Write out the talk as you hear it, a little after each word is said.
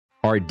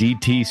Our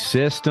DT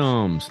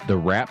Systems, the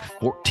Wrap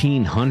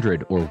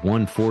 1400 or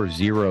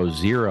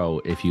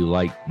 1400 if you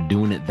like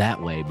doing it that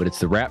way, but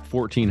it's the Wrap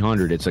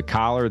 1400. It's a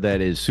collar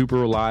that is super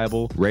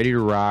reliable, ready to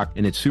rock,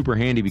 and it's super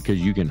handy because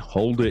you can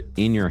hold it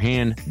in your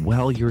hand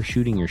while you're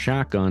shooting your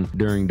shotgun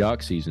during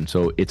duck season.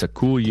 So it's a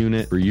cool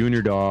unit for you and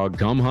your dog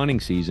come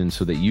hunting season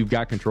so that you've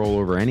got control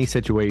over any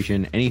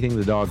situation. Anything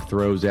the dog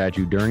throws at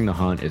you during the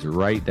hunt is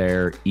right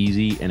there,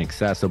 easy and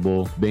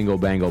accessible. Bingo,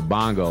 bango,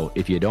 bongo.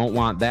 If you don't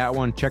want that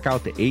one, check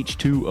out the H2O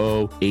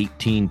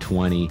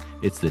 1820.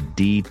 It's the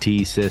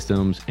DT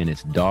Systems, and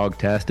it's dog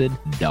tested,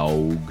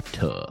 dog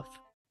tough.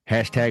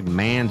 Hashtag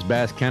man's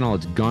best kennel.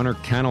 It's Gunner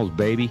Kennels,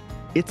 baby.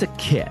 It's a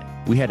kit.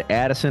 We had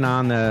Addison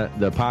on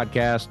the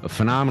podcast, a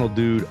phenomenal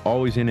dude,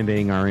 always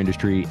innovating our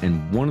industry.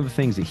 And one of the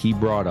things that he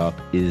brought up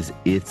is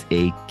it's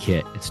a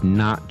kit. It's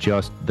not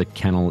just the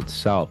kennel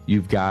itself.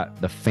 You've got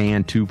the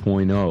fan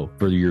 2.0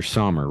 for your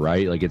summer,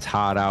 right? Like it's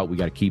hot out. We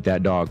got to keep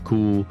that dog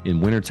cool.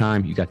 In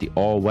wintertime, you got the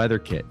all-weather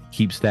kit.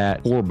 Keeps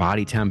that core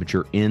body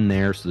temperature in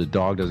there so the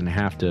dog doesn't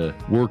have to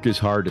work as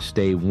hard to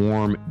stay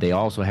warm. They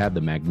also have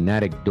the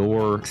magnetic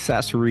door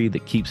accessory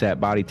that keeps that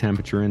body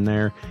temperature in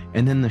there.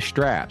 And then the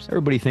straps.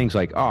 Everybody thinks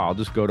like, oh, I'll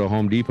just go to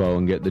Home Depot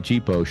and get the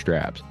cheapo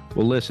straps.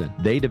 Well, listen,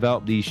 they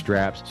developed these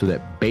straps so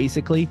that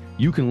basically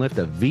you can lift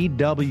a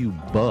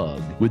VW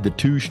Bug with the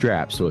two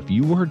straps. So if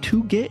you were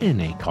to get in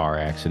a car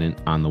accident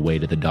on the way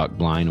to the duck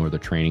blind or the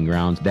training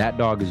grounds, that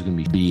dog is going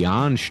to be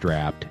beyond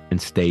strapped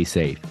and stay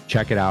safe.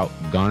 Check it out.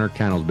 Gunner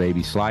Kennels,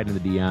 baby. Slide in the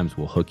DMs.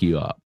 We'll hook you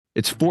up.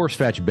 It's force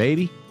fetch,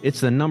 baby.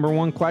 It's the number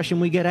one question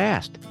we get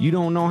asked. You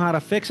don't know how to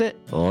fix it?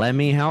 Let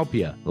me help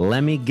you.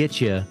 Let me get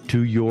you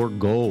to your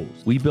goals.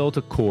 We built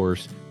a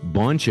course,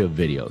 bunch of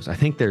videos. I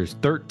think there's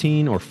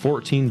 13 or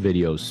 14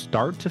 videos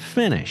start to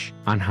finish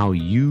on how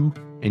you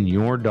and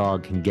your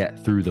dog can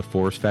get through the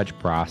force fetch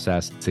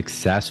process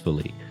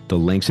successfully. The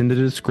link's in the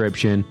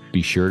description.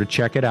 Be sure to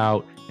check it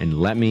out and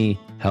let me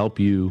help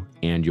you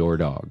and your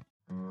dog.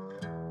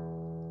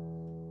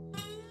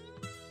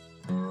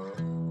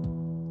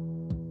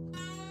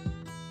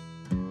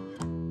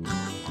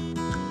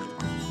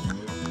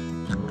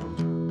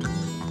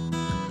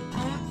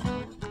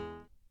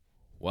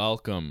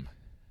 Welcome.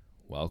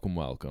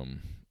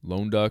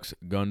 Lone Ducks,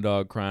 Gun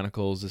Dog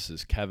Chronicles. This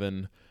is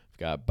Kevin. We've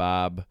got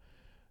Bob.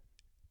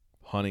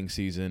 Hunting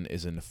season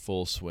is in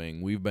full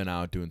swing. We've been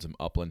out doing some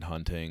upland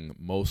hunting,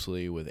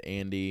 mostly with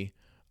Andi.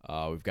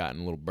 We've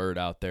gotten a little bird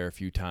out there a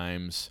few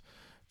times,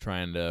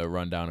 trying to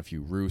run down a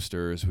few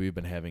roosters. We've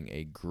been having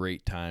a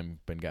great time.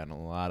 Been getting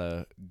a lot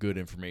of good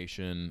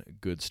information,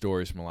 good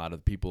stories from a lot of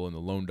the people in the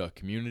Lone Duck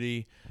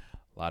community.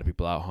 A lot of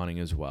people out hunting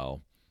as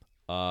well.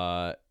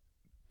 A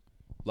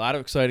lot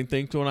of exciting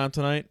things going on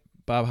tonight.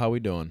 Bob, how we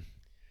doing?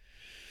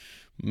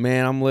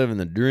 Man, I'm living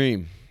the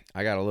dream.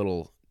 I got a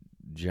little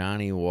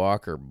Johnny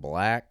Walker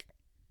Black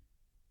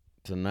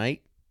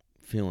tonight.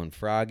 Feeling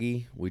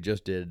froggy. We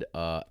just did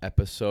an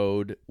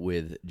episode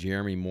with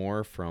Jeremy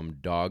Moore from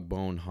Dog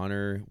Bone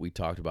Hunter. We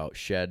talked about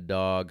shed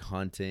dog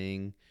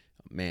hunting.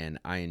 Man,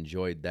 I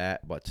enjoyed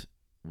that, but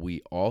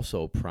we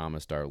also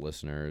promised our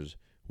listeners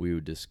we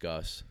would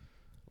discuss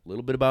a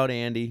little bit about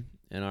Andi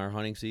and our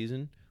hunting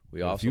season.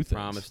 We also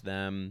promised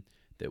them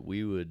that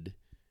we would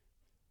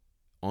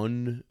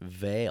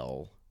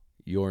unveil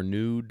your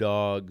new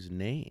dog's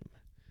name.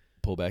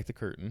 Pull back the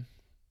curtain.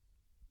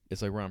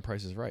 It's like we're on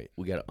Price is Right.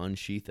 We got to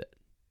unsheath it.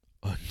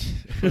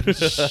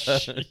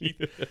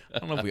 Unsheath. I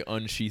don't know if we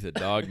unsheath a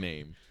dog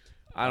name.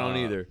 I don't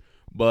either.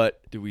 But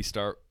do we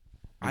start?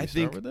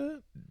 Start with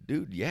that?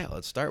 Dude, yeah,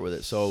 let's start with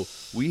it. So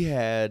we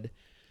had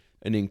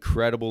an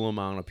incredible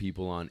amount of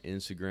people on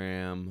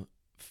Instagram,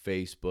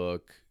 Facebook,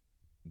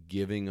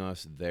 giving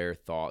us their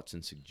thoughts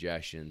and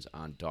suggestions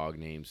on dog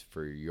names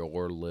for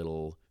your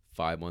little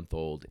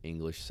 5-month-old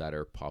English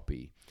setter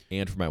puppy.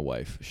 And for my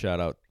wife. Shout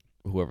out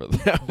whoever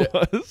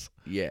that was.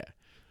 Yeah.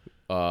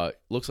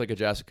 Looks like a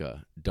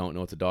Jessica. Don't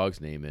know what the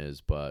dog's name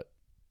is, but ...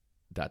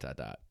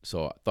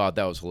 So I thought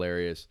that was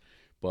hilarious.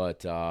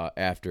 But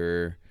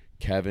after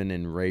Kevin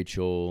and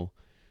Rachel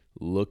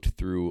looked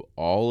through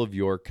all of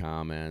your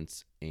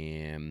comments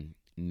and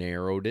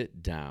narrowed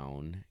it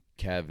down,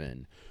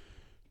 Kevin,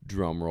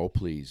 drum roll,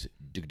 please.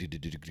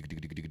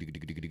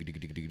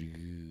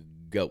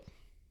 Go.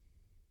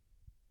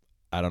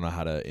 I don't know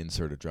how to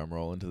insert a drum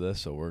roll into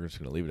this, so we're just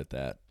going to leave it at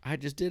that. I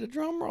just did a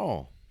drum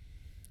roll.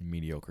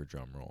 Mediocre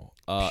drum roll.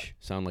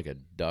 Sound like a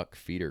duck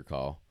feeder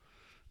call.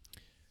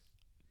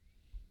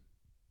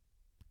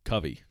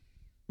 Covey.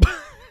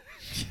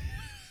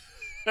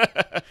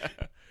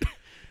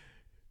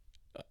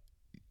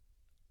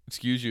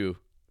 Excuse you.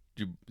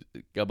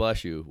 God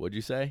bless you. What'd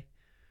you say?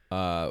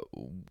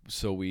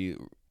 So we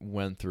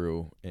went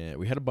through and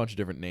we had a bunch of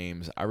different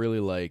names. I really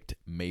liked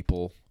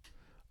Maple.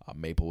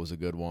 Maple was a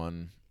good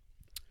one.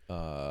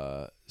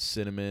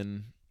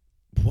 Cinnamon.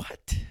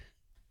 What?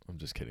 I'm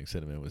just kidding.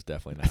 Cinnamon was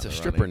definitely not. That's a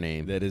stripper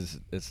name. That is.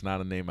 It's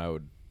not a name I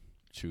would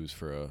choose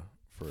for a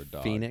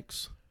dog.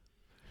 Phoenix.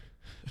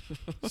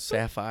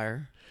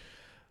 Sapphire.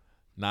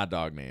 Not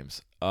dog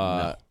names.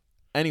 No.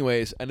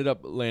 Anyways, ended up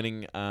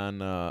landing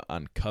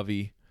on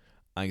Covey.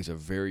 I think it's a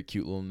very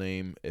cute little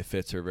name. It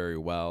fits her very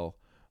well.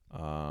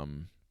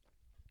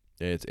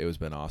 It was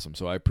been awesome.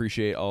 So I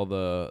appreciate all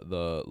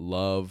the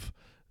love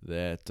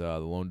that the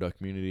Lone Duck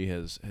community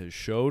has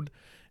showed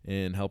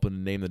in helping to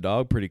name the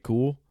dog. Pretty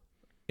cool.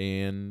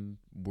 And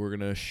we're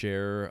gonna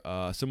share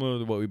similar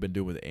to what we've been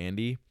doing with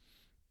Andi,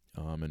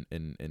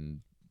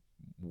 and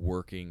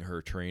working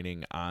her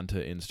training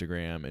onto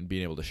Instagram and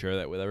being able to share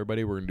that with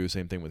everybody. We're gonna do the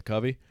same thing with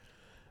Covey,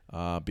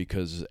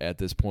 because at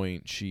this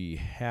point she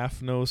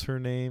half knows her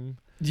name.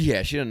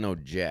 Yeah, she doesn't know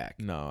jack.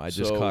 No, I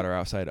just caught her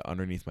outside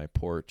underneath my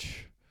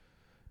porch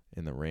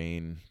in the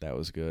rain. That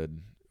was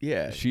good.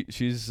 Yeah,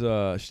 she's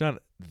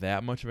not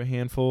that much of a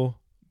handful,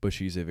 but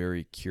she's a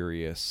very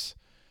curious,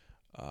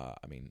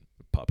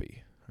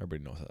 puppy.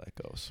 Everybody knows how that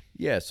goes.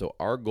 Yeah, so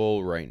our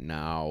goal right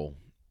now,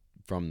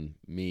 from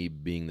me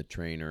being the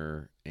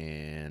trainer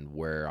and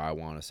where I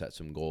want to set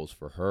some goals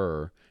for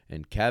her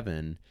and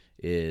Kevin,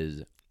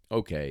 is,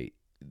 okay,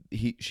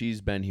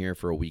 she's been here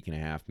for a week and a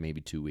half,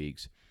 maybe 2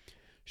 weeks.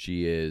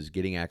 She is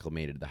getting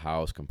acclimated to the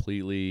house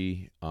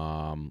completely,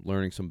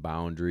 learning some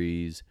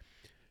boundaries,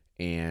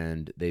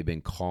 and they've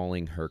been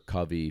calling her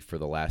Covey for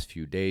the last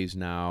few days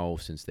now,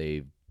 since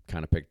they've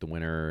kind of picked the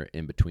winner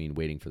in between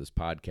waiting for this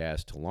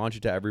podcast to launch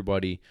it to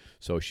everybody.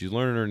 So she's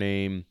learning her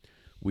name.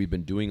 We've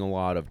been doing a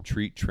lot of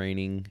treat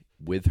training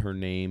with her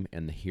name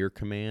and the hear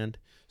command.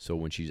 So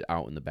when she's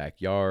out in the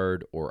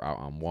backyard or out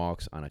on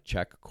walks on a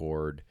check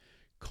cord,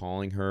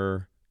 calling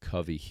her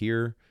Covey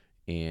here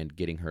and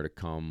getting her to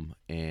come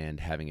and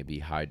having it be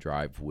high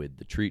drive with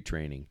the treat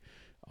training.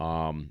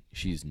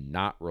 She's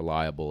not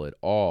reliable at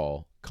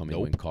all coming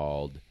when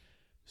called.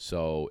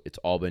 So it's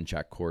all been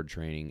check cord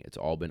training. It's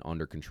all been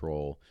under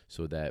control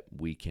so that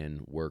we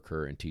can work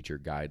her and teach her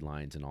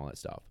guidelines and all that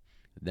stuff.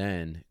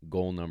 Then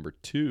goal number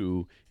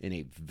 2, in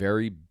a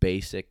very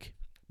basic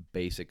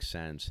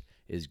sense,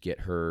 is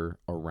get her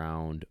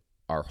around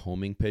our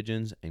homing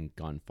pigeons and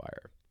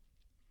gunfire.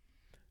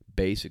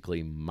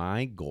 Basically,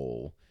 my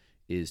goal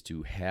is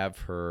to have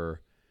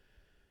her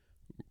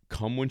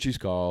come when she's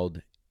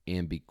called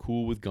and be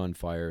cool with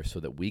gunfire so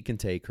that we can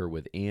take her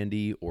with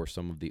Andi or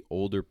some of the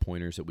older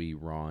pointers that we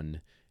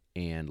run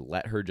and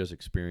let her just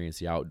experience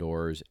the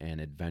outdoors and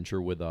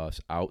adventure with us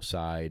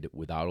outside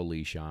without a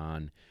leash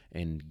on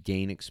and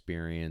gain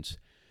experience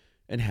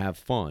and have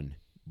fun.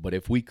 But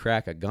if we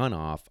crack a gun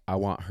off, I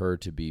want her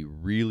to be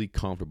really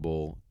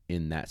comfortable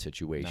in that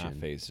situation.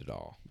 Not phased at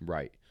all.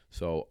 Right.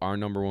 So our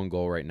number 1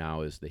 goal right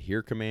now is the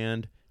hear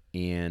command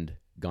and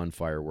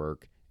gunfire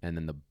work, and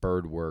then the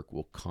bird work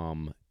will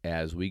come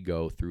as we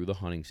go through the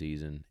hunting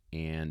season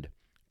and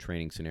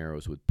training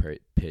scenarios with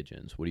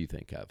pigeons. What do you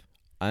think, Kev?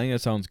 I think that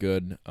sounds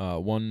good.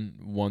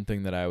 One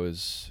thing that I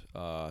was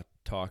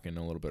talking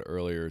a little bit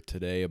earlier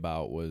today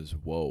about was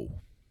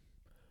whoa.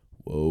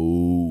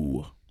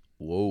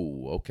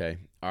 Okay.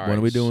 All right. When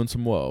are we doing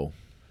some whoa?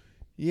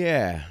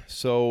 Yeah.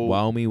 So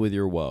wow me with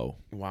your whoa.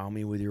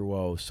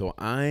 So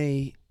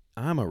I'm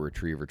a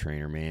retriever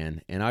trainer,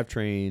 man, and I've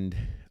trained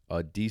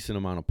a decent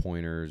amount of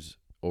pointers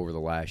over the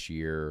last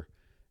year,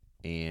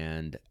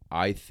 and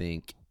I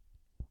think,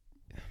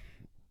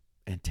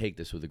 and take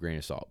this with a grain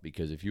of salt,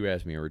 because if you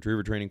ask me a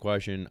retriever training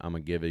question, I'm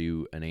going to give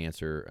you an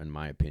answer, in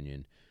my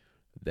opinion,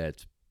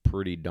 that's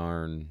pretty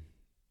darn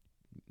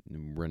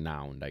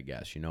renowned, I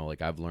guess.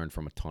 Like, I've learned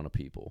from a ton of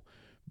people.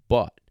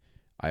 But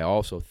I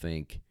also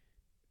think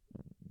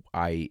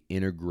I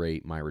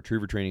integrate my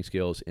retriever training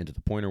skills into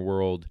the pointer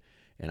world,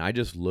 and I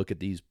just look at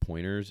these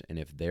pointers, and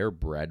if they're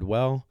bred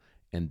well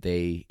and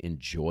they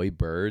enjoy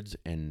birds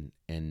and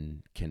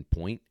can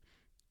point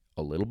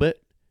a little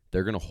bit,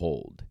 they're going to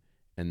hold.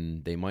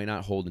 And they might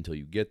not hold until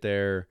you get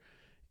there.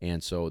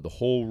 And so the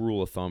whole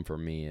rule of thumb for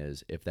me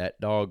is, if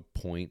that dog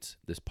points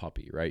this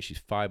puppy, right? She's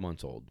 5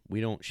 months old.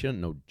 She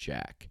doesn't know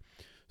jack.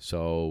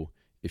 So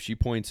if she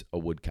points a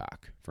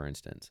woodcock, for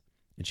instance,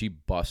 and she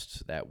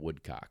busts that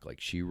woodcock,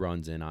 like she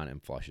runs in on it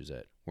and flushes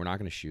it, we're not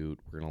going to shoot.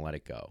 We're going to let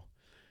it go.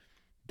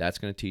 That's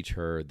going to teach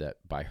her that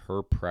by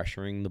her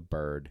pressuring the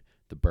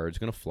bird's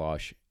going to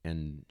flush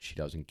and she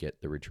doesn't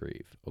get the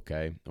retrieve,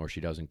 okay? Or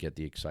she doesn't get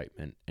the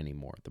excitement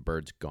anymore. The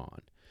bird's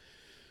gone.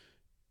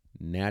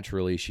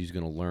 Naturally, she's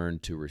going to learn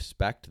to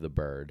respect the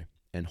bird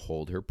and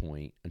hold her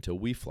point until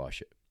we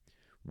flush it.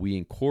 We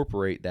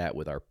incorporate that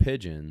with our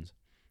pigeons,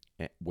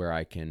 where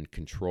I can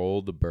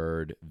control the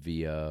bird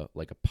via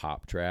like a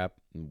pop trap.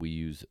 We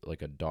use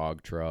like a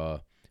dog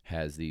tra,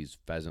 has these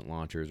pheasant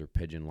launchers or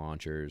pigeon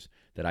launchers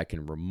that I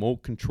can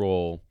remote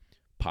control,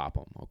 pop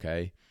them,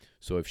 okay?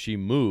 So if she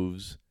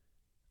moves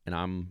and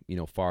I'm,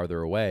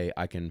 farther away,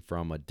 I can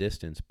from a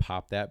distance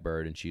pop that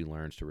bird, and she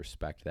learns to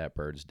respect that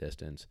bird's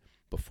distance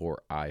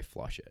before I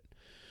flush it.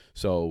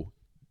 So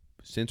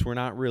since we're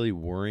not really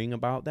worrying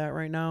about that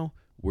right now,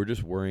 we're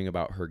just worrying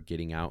about her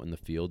getting out in the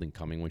field and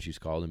coming when she's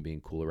called and being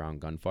cool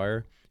around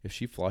gunfire. If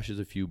she flushes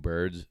a few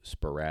birds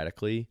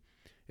sporadically,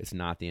 it's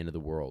not the end of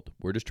the world.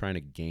 We're just trying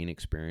to gain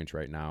experience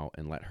right now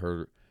and let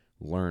her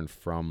learn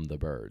from the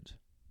birds.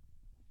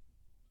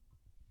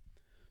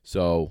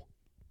 So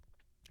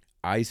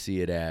I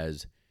see it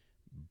as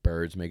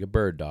Birds Make a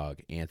Bird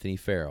Dog, Anthony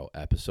Farrell,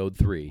 episode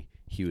 3.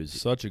 He was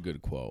such a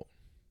good quote.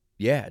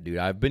 Yeah, dude,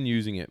 I've been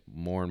using it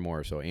more and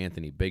more. So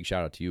Anthony, big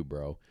shout out to you,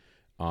 bro.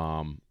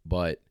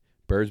 But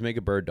birds make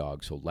a bird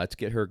dog. So let's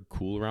get her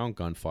cool around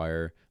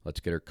gunfire. Let's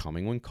get her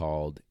coming when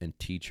called and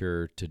teach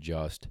her to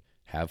just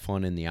have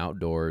fun in the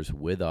outdoors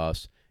with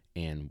us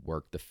and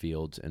work the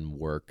fields and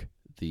work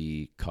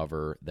the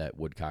cover that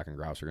woodcock and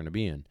grouse are going to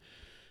be in.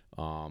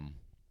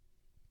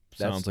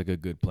 Sounds like a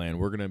good plan.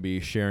 We're going to be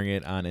sharing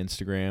it on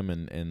Instagram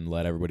and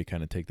let everybody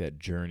kind of take that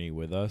journey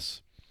with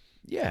us.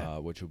 Yeah.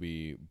 Which will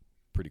be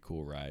pretty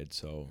cool ride.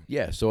 So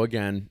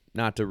again,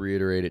 not to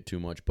reiterate it too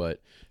much,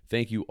 but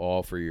thank you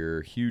all for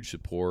your huge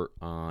support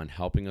on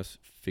helping us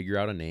figure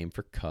out a name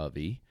for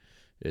Covey.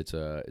 It's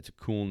a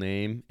cool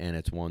name, and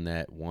it's one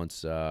that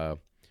once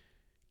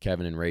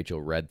Kevin and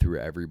Rachel read through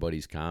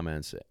everybody's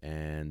comments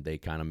and they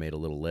kind of made a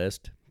little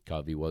list,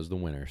 Covey was the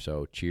winner.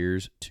 So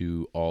cheers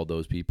to all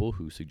those people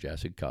who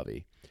suggested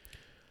Covey.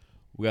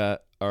 We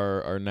got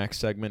our next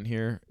segment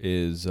here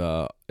is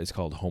it's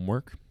called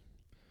Homework.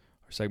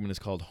 Our segment is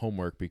called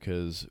Homework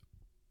because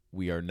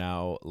we are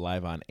now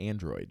live on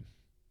Android.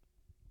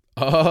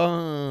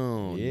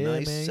 Oh, yeah,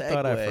 nice man, segue.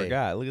 Thought I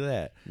forgot. Look at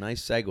that.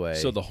 Nice segue.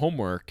 So the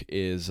homework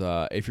is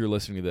if you're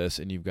listening to this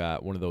and you've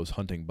got one of those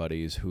hunting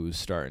buddies who's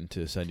starting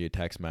to send you a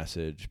text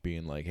message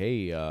being like,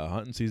 hey,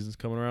 hunting season's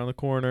coming around the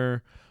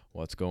corner.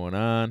 What's going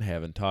on?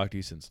 Haven't talked to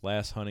you since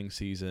last hunting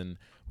season.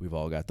 We've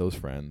all got those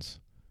friends.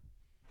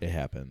 It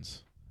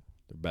happens.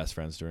 They're best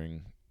friends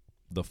during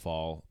the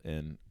fall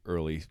and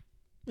probably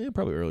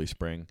early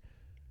spring.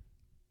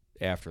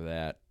 After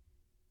that,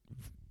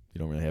 you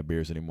don't really have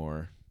beers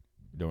anymore.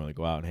 You don't really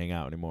go out and hang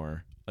out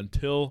anymore.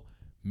 Until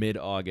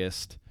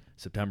mid-August,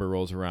 September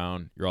rolls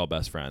around, you're all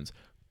best friends.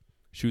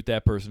 Shoot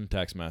that person a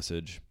text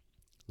message.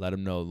 Let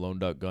them know Lone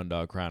Duck Gun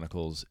Dog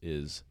Chronicles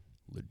is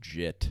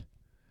legit.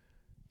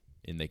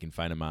 And they can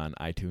find them on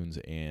iTunes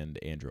and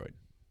Android.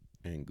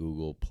 And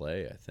Google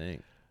Play, I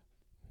think.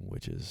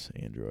 Which is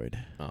Android.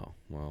 Oh,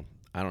 well,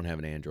 I don't have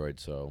an Android,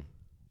 so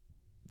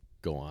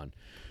go on.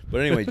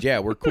 But anyways, yeah,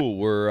 we're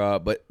cool.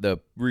 But the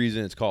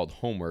reason it's called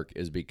Homework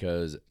is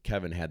because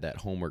Kevin had that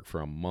homework for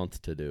a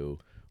month to do,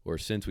 or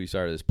since we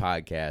started this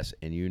podcast,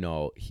 and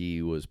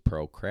he was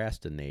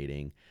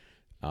procrastinating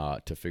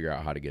to figure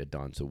out how to get it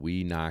done. So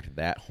we knocked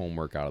that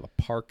homework out of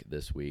the park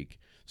this week.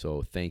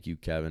 So thank you,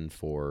 Kevin,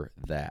 for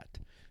that.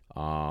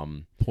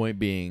 Point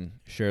being,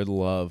 share the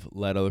love,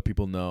 let other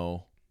people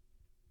know.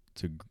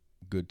 It's a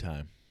good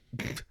time.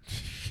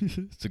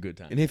 It's a good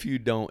time. And if you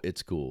don't,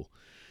 it's cool.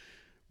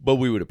 But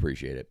we would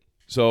appreciate it.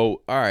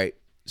 So, all right,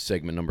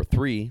 segment number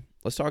 3.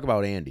 Let's talk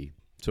about Andi.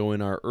 So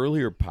in our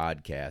earlier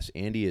podcast,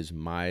 Andi is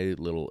my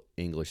little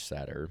English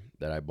setter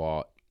that I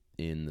bought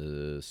in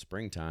the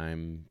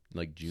springtime,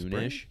 like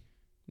June-ish.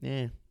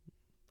 I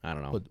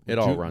don't know. It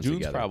all runs June's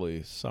together.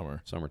 Probably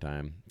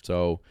summertime.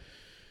 So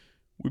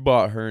we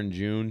bought her in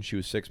June. She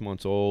was 6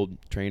 months old.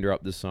 Trained her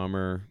up this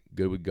summer.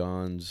 Good with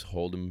guns,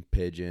 holding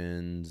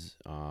pigeons.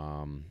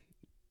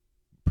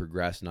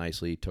 Progressed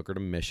nicely. Took her to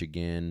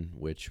Michigan,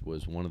 which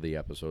was one of the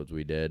episodes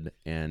we did,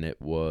 and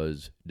it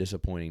was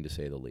disappointing to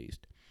say the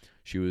least.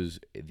 She was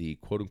the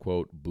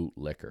quote-unquote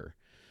bootlicker.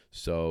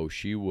 So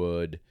she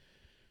would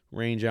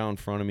range out in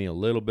front of me a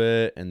little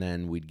bit, and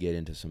then we'd get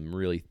into some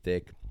really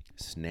thick,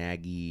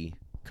 snaggy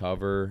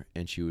cover,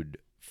 and she would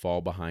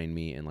fall behind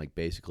me and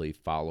basically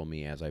follow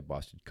me as I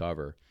busted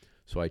cover.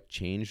 So I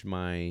changed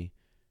my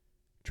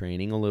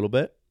training a little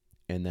bit,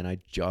 and then I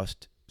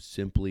just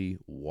simply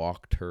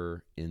walked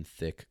her in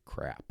thick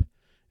crap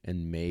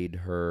and made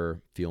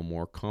her feel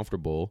more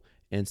comfortable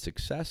and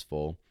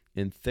successful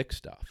in thick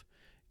stuff.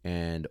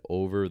 And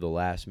over the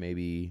last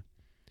maybe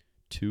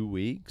 2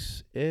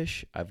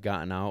 weeks-ish, I've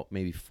gotten out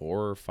maybe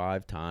 4 or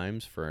 5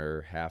 times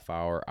for half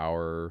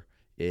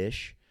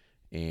hour-ish,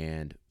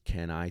 and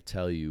can I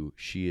tell you,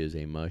 she is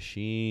a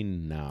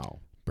machine now.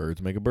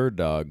 Birds make a bird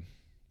dog.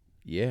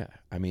 Yeah,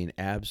 I mean,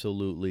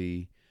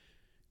 absolutely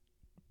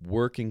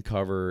working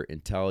cover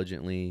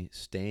intelligently,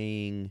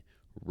 staying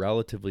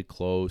relatively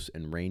close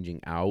and ranging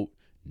out,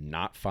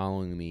 not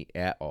following me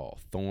at all.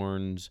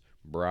 Thorns,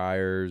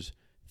 briars,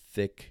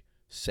 thick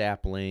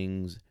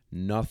saplings,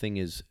 nothing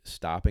is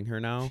stopping her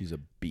now. She's a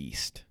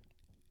beast.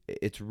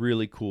 It's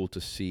really cool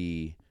to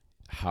see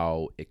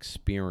how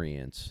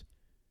experience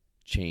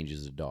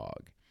changes a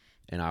dog.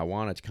 And I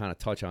wanted to kind of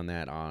touch on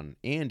that on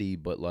Andi,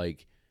 but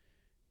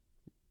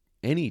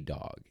any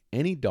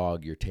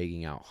dog you're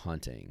taking out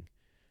hunting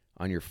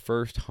on your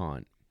first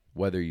hunt,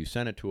 whether you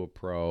sent it to a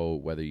pro,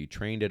 whether you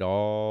trained it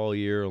all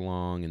year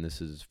long and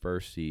this is his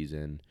first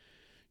season,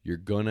 you're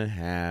going to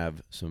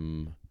have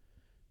some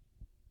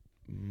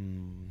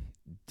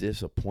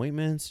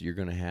disappointments. You're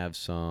going to have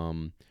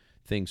some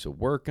things to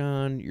work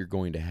on. You're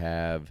going to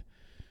have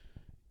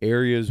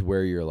areas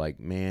where you're like,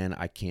 man,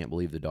 I can't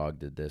believe the dog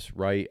did this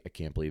right. I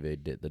can't believe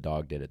the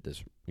dog did it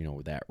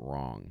that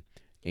wrong.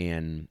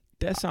 And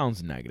that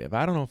sounds negative.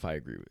 I don't know if I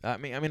agree with that.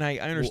 I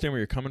understand where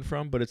you're coming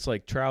from, but it's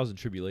like trials and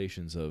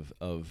tribulations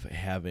of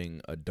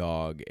having a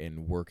dog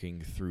and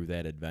working through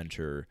that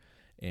adventure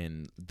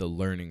and the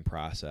learning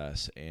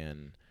process.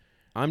 And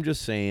I'm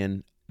just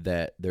saying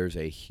that there's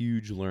a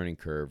huge learning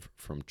curve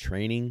from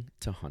training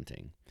to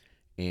hunting.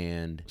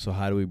 And so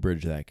how do we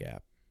bridge that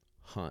gap?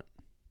 Hunt.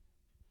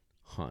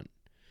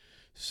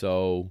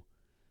 So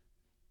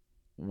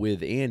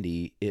with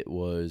Andi, it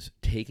was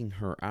taking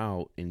her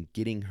out and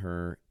getting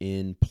her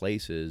in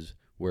places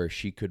where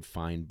she could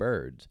find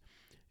birds,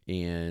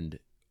 and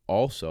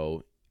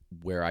also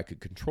where I could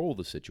control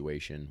the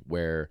situation,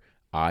 where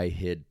I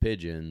hid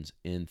pigeons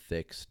in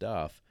thick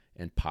stuff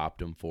and popped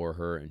them for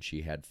her, and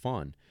she had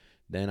fun.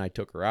 Then I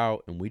took her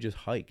out and we just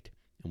hiked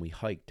and we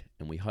hiked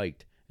and we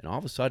hiked, and all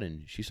of a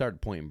sudden she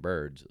started pointing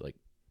birds. Like,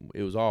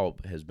 it was all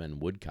has been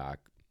woodcock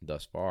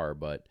thus far,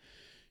 but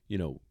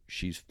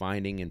she's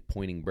finding and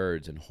pointing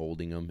birds and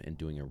holding them and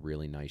doing a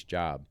really nice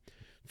job.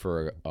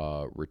 For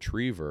a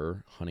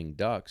retriever hunting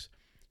ducks,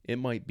 it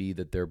might be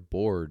that they're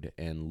bored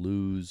and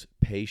lose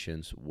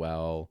patience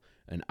while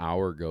an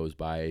hour goes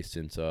by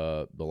since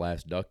the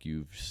last duck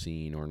you've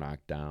seen or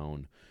knocked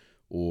down.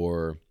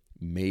 Or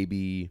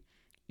maybe,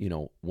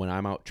 when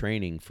I'm out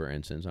training, for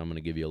instance, I'm going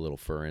to give you a little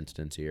for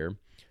instance here.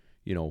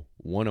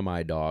 One of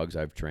my dogs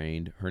I've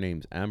trained, her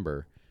name's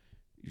Ember.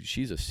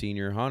 She's a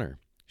senior hunter.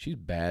 She's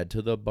bad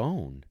to the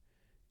bone.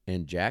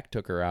 And Jack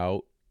took her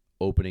out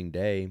opening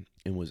day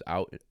and was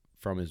out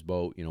from his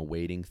boat,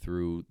 wading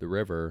through the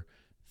river,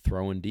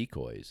 throwing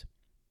decoys.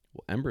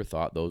 Well, Ember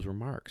thought those were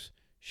marks.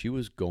 She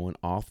was going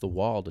off the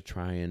wall to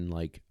try and,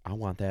 I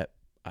want that.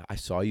 I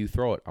saw you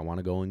throw it. I want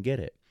to go and get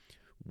it.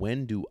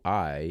 When do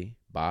I,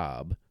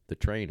 Bob, the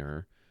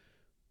trainer,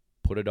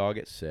 put a dog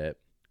at sit,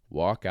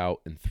 walk out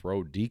and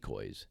throw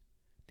decoys?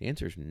 The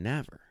answer is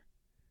never.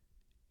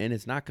 And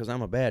it's not because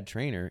I'm a bad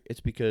trainer. It's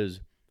because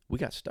we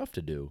got stuff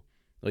to do.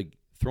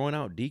 Throwing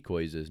out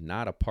decoys is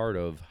not a part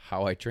of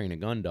how I train a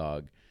gun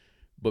dog,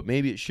 but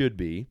maybe it should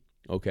be,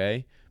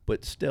 okay?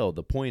 But still,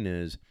 the point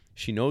is,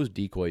 she knows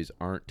decoys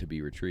aren't to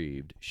be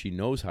retrieved. She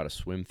knows how to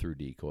swim through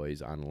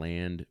decoys on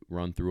land,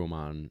 run through them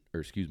on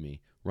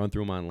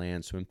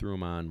land, swim through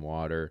them on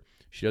water.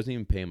 She doesn't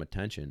even pay them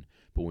attention.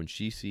 But when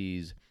she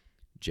sees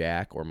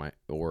Jack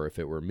or if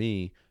it were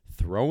me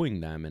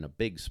throwing them in a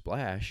big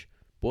splash,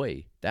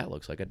 boy, that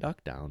looks like a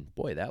duck down.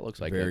 Boy, that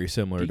looks like very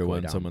similar to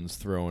when down. Someone's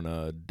throwing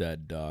a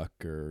dead duck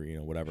or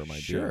whatever it might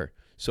be. Sure.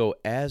 So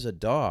as a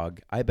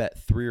dog, I bet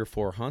 3 or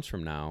 4 hunts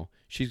from now,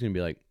 she's gonna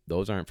be like,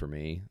 "Those aren't for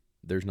me.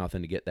 There's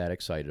nothing to get that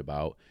excited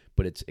about."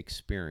 But it's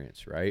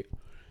experience, right?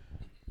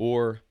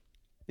 Or,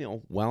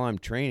 while I'm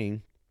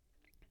training,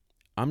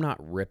 I'm not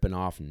ripping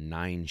off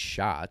 9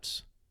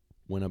 shots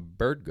when a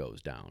bird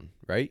goes down,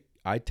 right?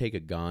 I take a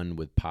gun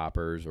with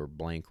poppers or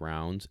blank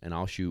rounds, and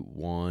I'll shoot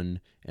one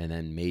and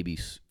then maybe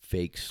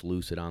fake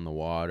sluice it on the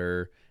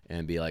water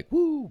and be like,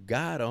 "Woo,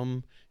 got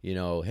him."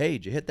 "Hey,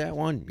 did you hit that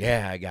one?"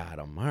 "Yeah, I got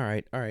him." All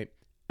right.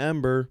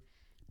 Ember,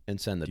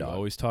 and send the Do dog. You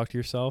always talk to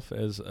yourself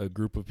as a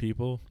group of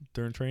people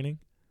during training?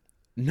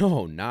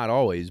 No, not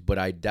always, but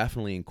I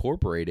definitely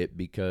incorporate it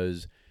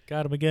because...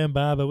 Got him again,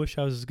 Bob. I wish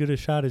I was as good a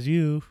shot as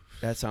you.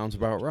 That sounds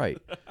about right.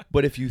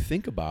 But if you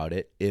think about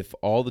it, if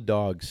all the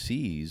dog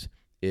sees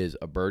is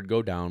a bird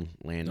go down,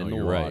 land in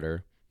the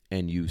water,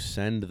 and you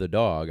send the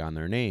dog on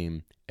their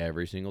name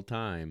every single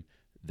time,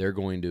 they're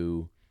going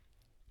to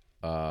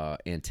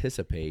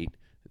anticipate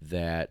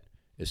that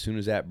as soon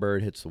as that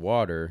bird hits the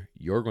water,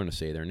 you're going to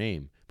say their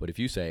name. But if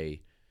you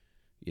say,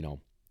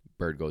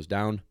 bird goes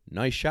down,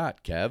 "Nice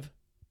shot, Kev,"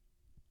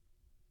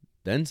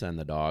 then send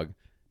the dog,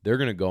 they're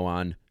going to go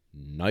on,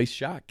 "Nice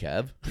shot,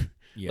 Kev."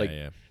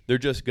 Yeah. They're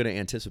just going to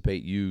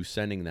anticipate you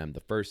sending them.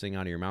 The first thing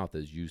out of your mouth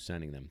is you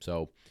sending them.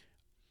 So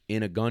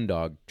in a gun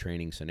dog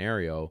training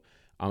scenario,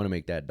 I'm going to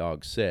make that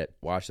dog sit,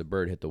 watch the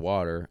bird hit the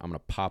water. I'm going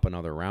to pop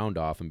another round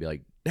off and be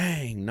like,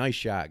 "Dang, nice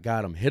shot.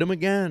 Got him. Hit him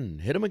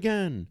again.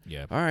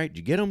 Yeah. All right, did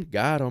you get him?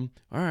 Got him.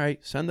 All right,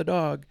 send the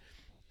dog.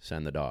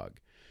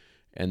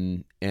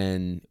 And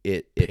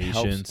it Patience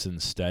helps.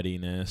 and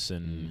steadiness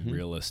and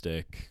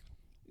realistic.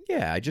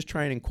 Yeah, I just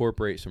try and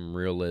incorporate some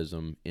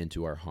realism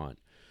into our hunt.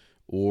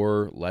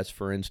 Or let's,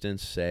 for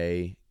instance,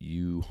 say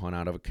you hunt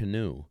out of a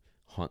canoe.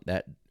 Hunt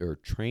that or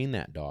train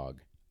that dog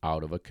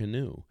out of a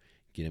canoe.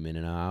 Get him in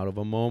and out of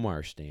a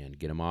Momar stand.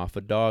 Get him off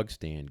a dog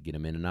stand. Get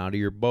him in and out of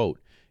your boat.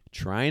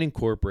 Try and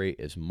incorporate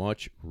as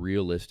much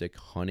realistic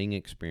hunting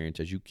experience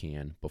as you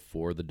can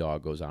before the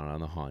dog goes out on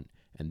the hunt.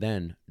 And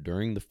then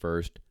during the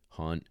first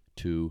hunt,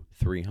 2,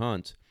 3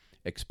 hunts,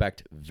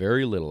 expect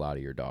very little out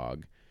of your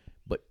dog,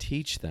 but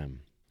teach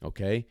them,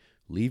 okay?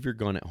 Leave your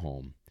gun at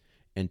home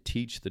and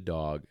teach the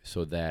dog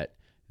so that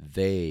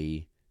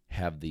they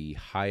have the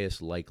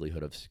highest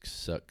likelihood of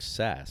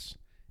success,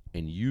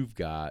 and you've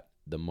got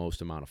the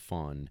most amount of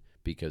fun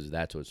because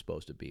that's what it's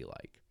supposed to be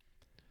like.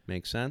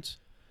 Make sense?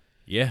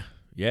 Yeah,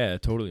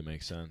 it totally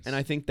makes sense. And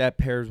I think that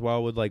pairs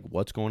well with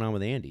what's going on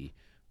with Andi.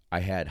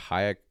 I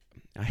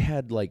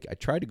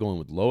tried to go in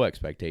with low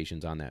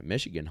expectations on that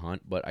Michigan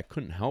hunt, but I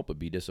couldn't help but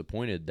be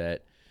disappointed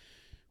that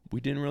we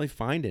didn't really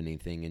find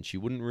anything and she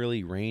wouldn't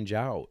really range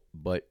out.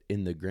 But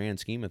in the grand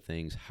scheme of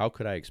things, how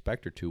could I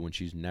expect her to when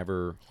she's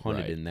never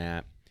hunted in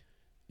that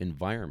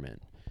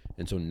environment?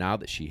 And so now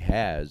that she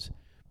has,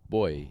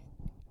 boy,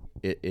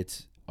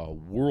 it's a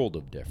world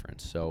of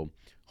difference. So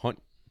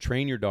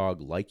train your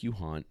dog like you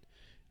hunt,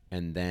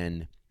 and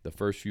then the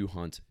first few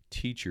hunts,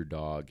 teach your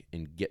dog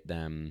and get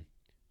them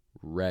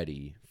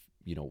ready,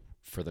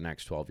 for the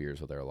next 12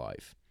 years of their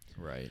life.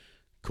 Right.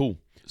 Cool.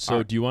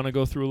 So do you want to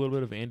go through a little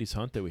bit of Andy's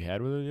hunt that we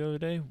had with her the other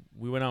day?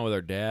 We went out with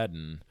our dad,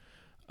 and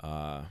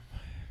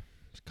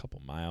it's a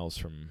couple miles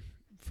from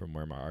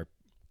where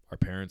our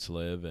parents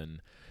live,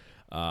 and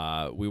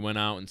we went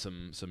out in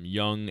some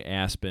young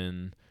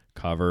aspen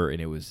cover,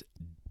 and it was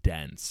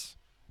dense,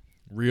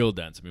 real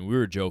dense. I mean, we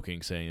were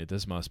joking saying that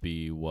this must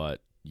be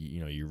what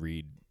you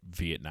read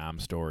Vietnam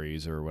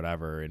stories or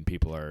whatever, and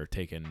people are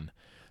taking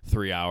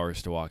 3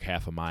 hours to walk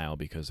half a mile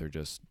because they're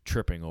just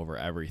tripping over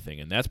everything.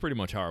 And that's pretty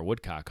much how our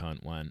woodcock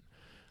hunt went.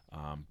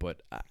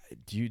 But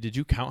did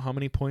you count how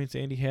many points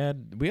Andy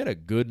had? We had a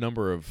good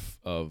number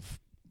of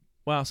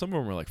well, some of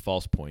them were like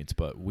false points,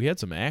 but we had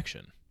some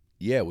action.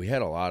 Yeah, we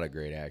had a lot of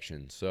great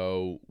action.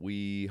 So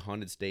we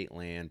hunted state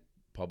land,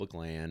 public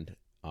land,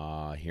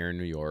 here in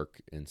New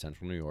York, in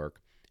central New York,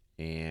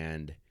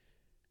 and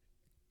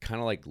kind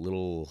of like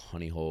little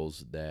honey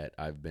holes that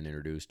I've been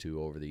introduced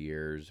to over the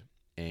years.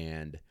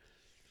 And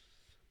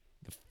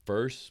the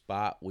first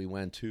spot we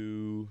went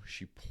to,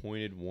 she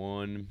pointed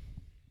one.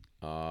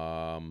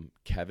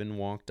 Kevin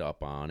walked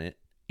up on it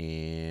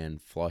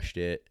and flushed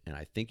it, and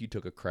I think you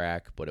took a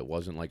crack, but it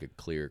wasn't like a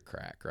clear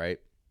crack, right?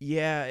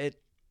 Yeah,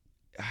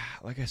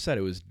 like I said,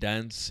 it was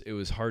dense. It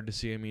was hard to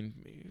see. I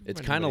mean, it's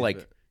kind of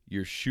like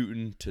you're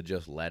shooting to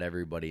just let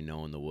everybody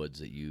know in the woods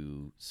that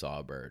you saw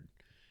a bird.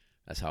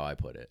 That's how I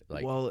put it.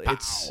 Like, well,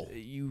 pow!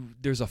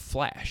 There's a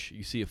flash.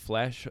 You see a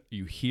flash.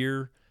 You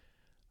hear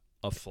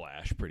a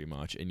flash, pretty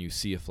much, and you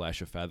see a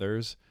flash of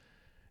feathers,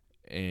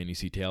 and you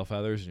see tail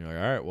feathers, and you're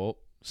like, all right, well,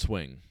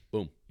 swing,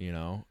 boom,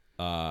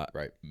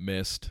 right,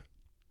 missed,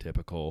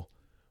 typical,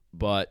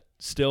 but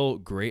still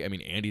great. I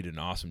mean, Andy did an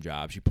awesome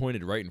job. She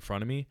pointed right in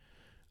front of me,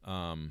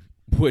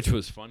 which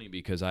was funny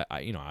because I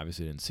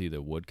obviously didn't see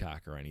the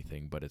woodcock or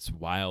anything, but it's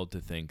wild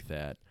to think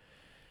that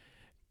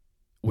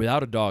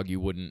without a dog, you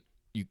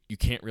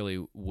can't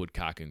really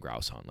woodcock and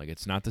grouse hunt. Like,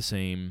 it's not the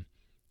same.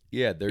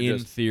 Yeah, they're in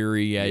just,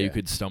 theory, you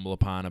could stumble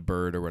upon a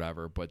bird or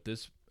whatever, but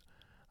this,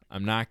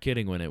 I'm not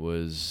kidding when it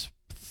was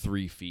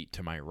 3 feet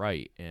to my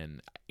right,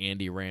 and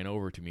Andy ran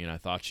over to me, and I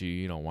thought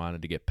she,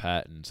 wanted to get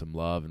pet and some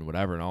love and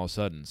whatever, and all of a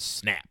sudden,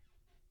 snap,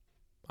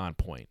 on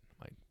point.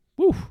 Like,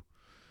 woo,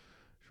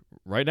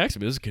 right next to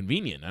me. This is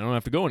convenient. I don't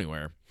have to go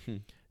anywhere.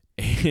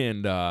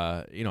 And,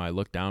 I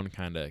looked down,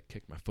 kind of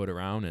kicked my foot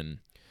around, and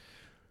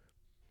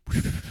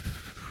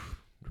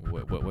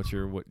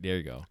there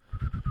you go.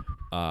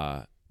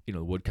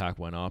 The woodcock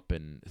went up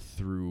and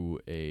through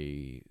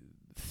a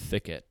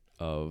thicket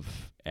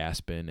of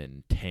aspen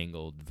and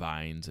tangled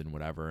vines and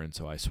whatever, and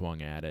so I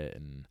swung at it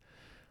and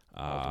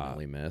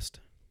ultimately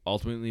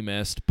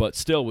missed, but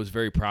still was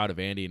very proud of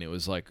Andy, and it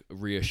was like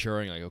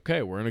reassuring, like,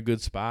 okay, we're in a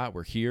good spot,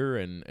 we're here,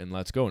 and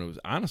let's go. And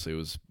it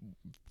was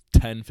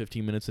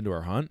 10-15 minutes into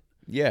our hunt.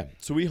 Yeah,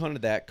 so we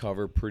hunted that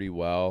cover pretty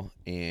well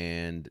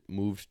and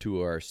moved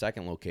to our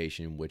second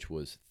location, which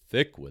was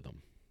thick with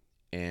them,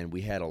 and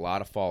we had a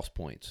lot of false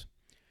points.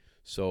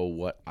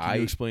 So Can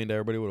you explain to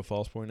everybody what a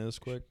false point is,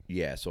 quick?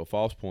 Yeah, so a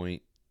false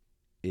point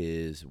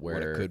is where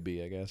what it could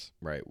be, I guess.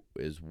 Right,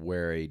 is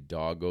where a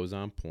dog goes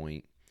on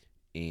point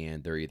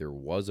and there either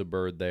was a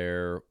bird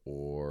there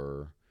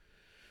or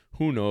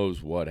who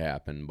knows what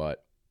happened,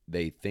 but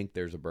they think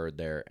there's a bird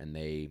there and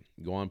they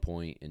go on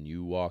point and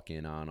you walk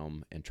in on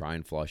them and try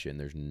and flush it and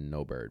there's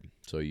no bird.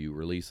 So you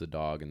release the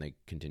dog and they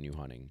continue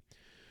hunting.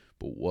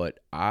 But what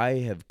I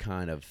have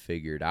kind of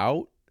figured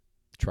out,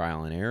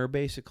 trial and error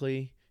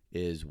basically,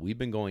 is we've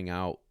been going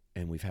out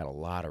and we've had a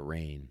lot of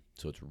rain.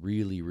 So it's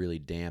really, really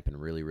damp and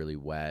really, really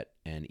wet.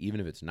 And even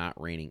if it's not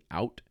raining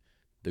out,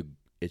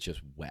 it's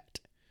just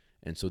wet.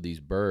 And so these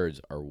birds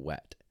are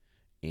wet.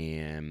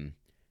 And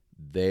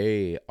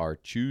they are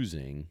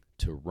choosing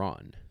to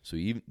run. So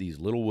even these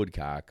little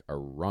woodcock are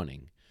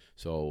running.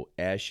 So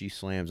as she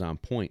slams on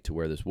point to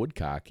where this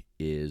woodcock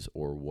is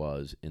or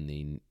was in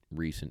the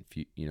recent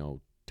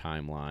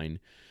timeline,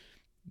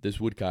 this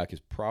woodcock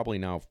is probably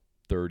now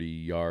 30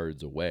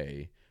 yards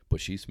away, but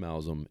she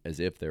smells them as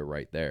if they're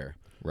right there.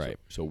 Right.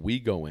 So we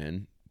go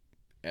in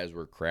as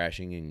we're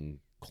crashing and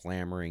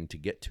clamoring to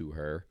get to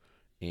her,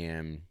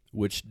 and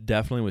which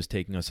definitely was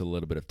taking us a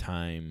little bit of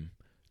time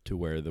to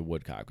where the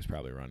woodcock was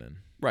probably running.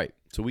 Right.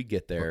 So we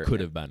get there. Or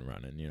could have been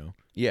running,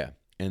 Yeah,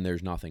 and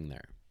there's nothing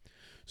there.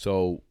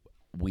 So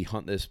we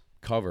hunt this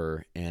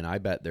cover, and I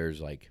bet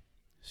there's like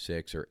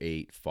 6 or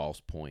 8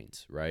 false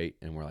points, right?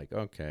 And we're like,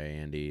 okay,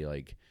 Andy,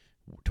 like,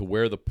 to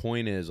where the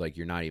point is, like,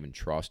 you're not even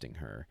trusting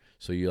her.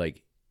 So you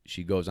like,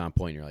 she goes on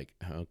point, and you're like,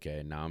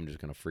 okay, now I'm just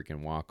going to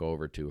freaking walk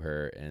over to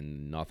her,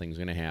 and nothing's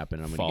going to happen.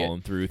 I'm going to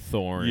falling through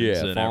thorns.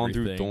 Yeah, and falling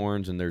everything. through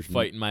thorns, and there's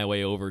fighting my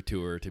way over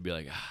to her to be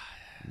like,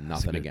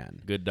 nothing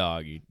again. Good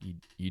dog.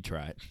 You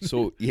tried.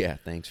 So, yeah,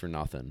 thanks for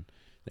nothing.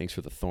 Thanks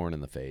for the thorn in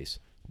the face.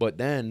 But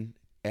then,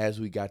 as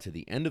we got to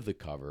the end of the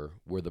cover,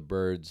 where the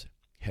birds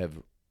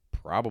have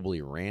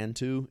probably ran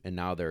to, and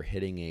now they're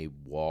hitting a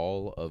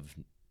wall of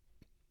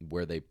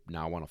where they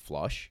now want to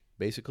flush,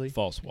 basically.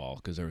 False wall,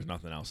 because there was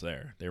nothing else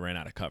there. They ran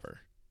out of cover.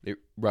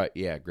 Right,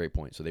 yeah, great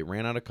point. So they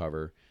ran out of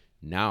cover.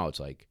 Now it's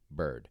like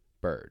bird,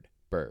 bird,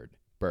 bird,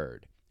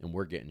 bird, and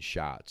we're getting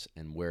shots,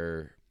 and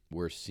we're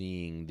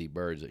seeing the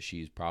birds that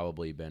she's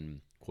probably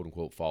been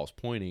quote-unquote false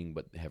pointing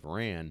but have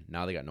ran.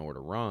 Now they got nowhere to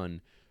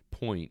run,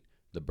 point,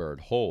 the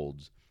bird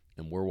holds,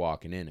 and we're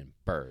walking in and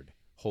bird,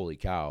 holy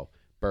cow,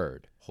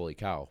 bird, holy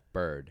cow,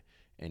 bird.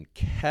 And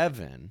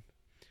Kevin,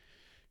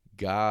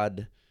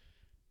 God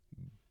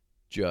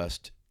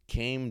just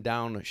came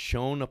down,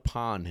 shone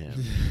upon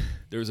him.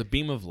 There was a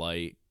beam of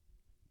light.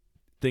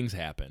 Things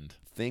happened.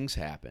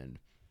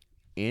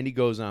 Andi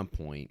goes on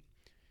point.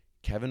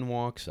 Kevin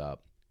walks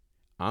up.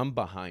 I'm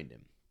behind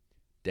him.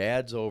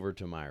 Dad's over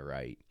to my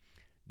right.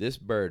 This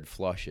bird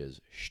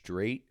flushes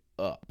straight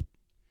up.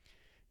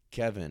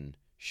 Kevin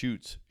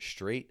shoots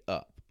straight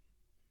up.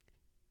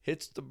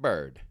 Hits the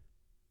bird,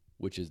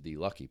 which is the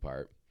lucky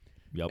part.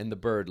 Yep. And the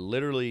bird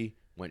literally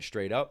went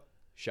straight up,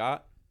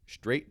 shot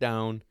straight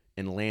down,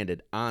 and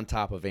landed on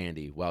top of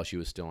Andi while she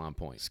was still on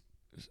point.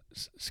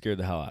 Scared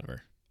the hell out of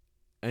her.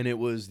 And it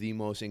was the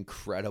most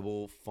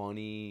incredible,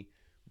 funny.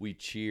 We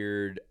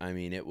cheered. I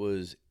mean, it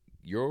was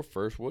your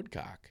first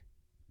woodcock.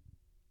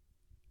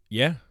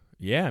 Yeah.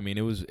 I mean,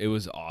 it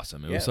was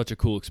awesome. It was such a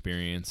cool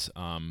experience.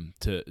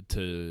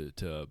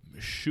 To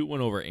shoot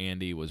one over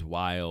Andi was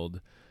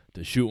wild.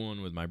 To shoot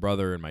one with my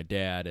brother and my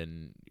dad,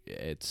 and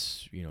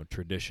it's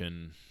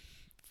tradition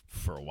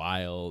for a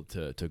while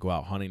to go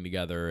out hunting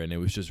together, and it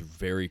was just a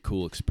very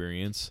cool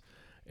experience.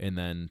 And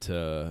then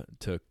to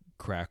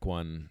crack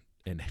one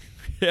and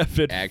have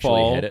it actually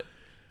fall, hit it.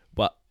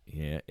 But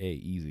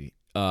easy.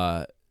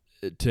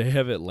 To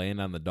have it land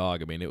on the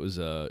dog, I mean, it was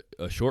a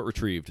short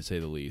retrieve to say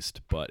the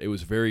least, but it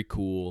was very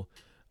cool.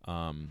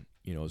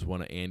 It was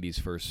one of Andi's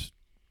first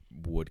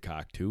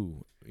woodcock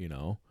too.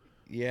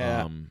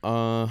 Yeah.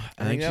 I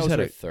think that was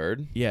her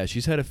third. Yeah,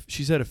 she's had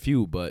a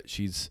few, but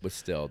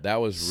still,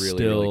 that was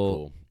really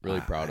cool.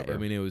 Really proud of her. I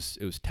mean, it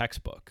was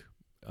textbook.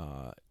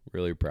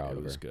 Really proud of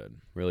her. It was good.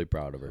 Really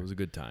proud of her. It was a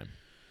good time.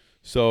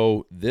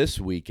 So this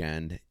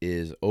weekend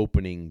is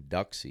opening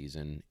duck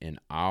season in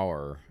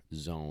our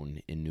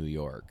zone in New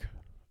York.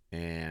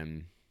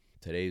 And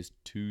today's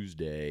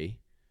Tuesday.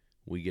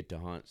 We get to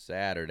hunt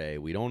Saturday.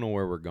 We don't know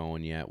where we're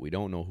going yet. We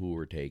don't know who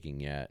we're taking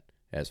yet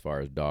as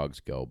far as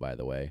dogs go, by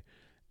the way.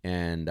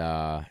 And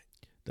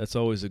that's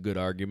always a good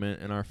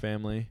argument in our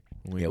family.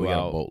 When we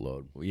got a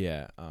boatload.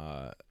 Yeah.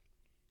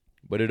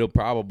 But it'll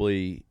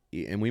probably,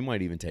 and we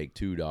might even take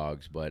 2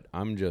 dogs, but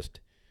I'm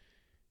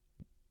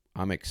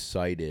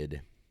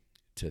excited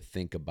to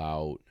think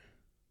about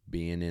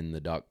being in the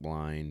duck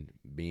blind,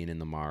 being in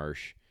the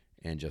marsh,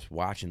 and just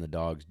watching the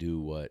dogs do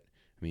what,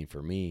 I mean,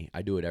 for me,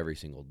 I do it every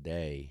single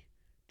day,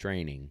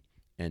 training,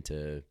 and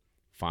to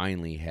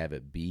finally have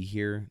it be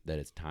here, that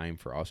it's time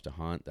for us to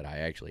hunt, that I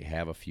actually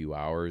have a few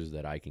hours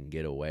that I can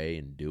get away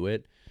and do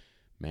it,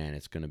 man,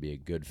 it's going to be a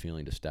good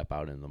feeling to step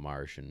out in the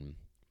marsh and,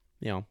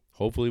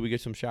 hopefully we get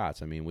some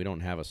shots. I mean, we don't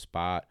have a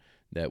spot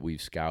that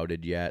we've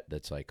scouted yet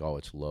that's like, oh,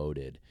 it's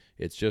loaded.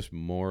 It's just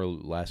more or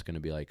less going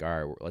to be like,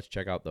 all right, let's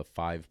check out the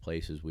 5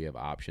 places we have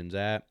options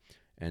at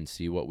and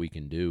see what we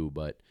can do.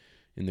 But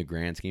in the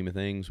grand scheme of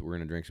things, we're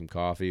going to drink some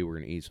coffee, we're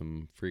going to eat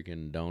some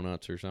freaking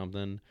donuts or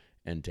something,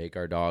 and take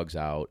our dogs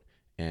out,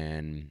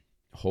 and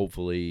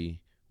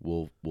hopefully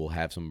we'll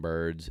have some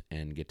birds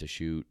and get to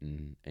shoot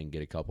and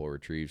get a couple of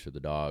retrieves for the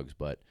dogs.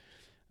 But,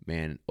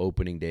 man,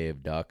 opening day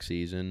of duck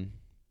season,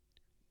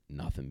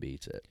 nothing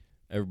beats it.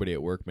 Everybody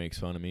at work makes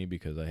fun of me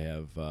because I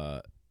have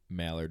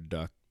mallard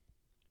duck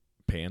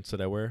pants that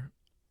I wear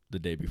the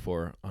day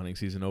before hunting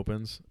season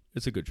opens.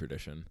 It's a good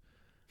tradition.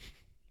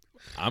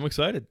 I'm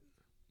excited.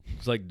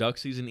 It's like duck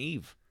season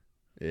eve.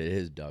 It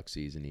is duck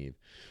season eve.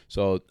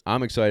 So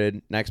I'm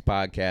excited. Next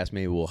podcast,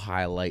 maybe we'll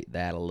highlight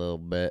that a little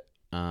bit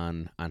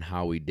on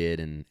how we did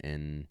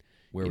and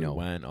where we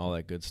went, all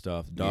that good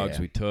stuff. Dogs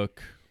we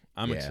took.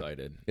 I'm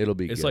excited. It'll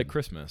be It's good. like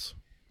Christmas.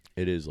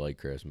 It is like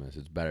Christmas.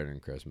 It's better than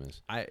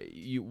Christmas.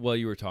 While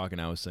you were talking,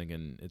 I was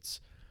thinking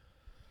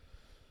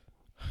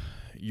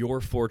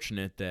you're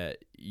fortunate that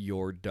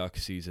your duck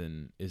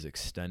season is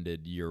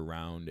extended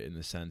year-round in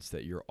the sense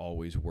that you're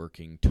always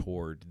working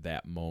toward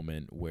that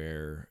moment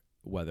where,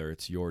 whether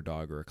it's your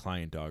dog or a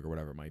client dog or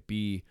whatever it might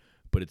be,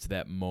 but it's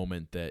that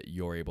moment that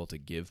you're able to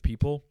give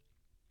people,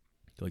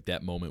 like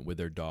that moment with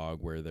their dog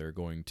where they're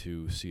going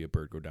to see a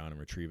bird go down and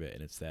retrieve it,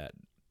 and it's that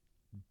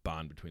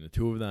bond between the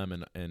two of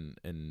them,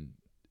 and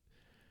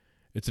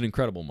it's an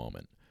incredible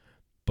moment.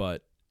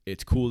 But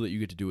it's cool that you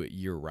get to do it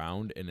year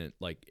round, and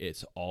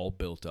it's all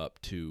built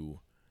up to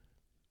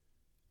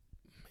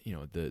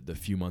the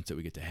few months that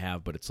we get to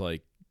have. But it's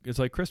like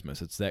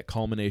Christmas. It's that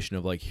culmination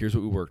of like, here's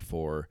what we worked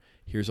for,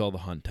 here's all the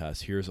hunt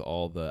tests, here's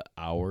all the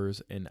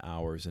hours and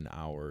hours and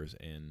hours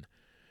and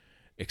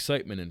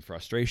excitement and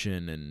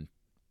frustration and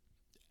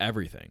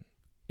everything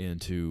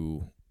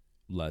into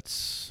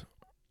let's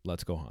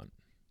go hunt.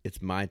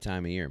 It's my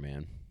time of year,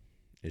 man.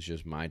 It's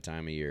just my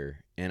time of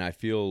year. And I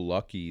feel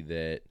lucky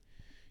that,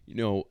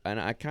 and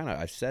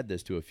I've said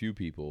this to a few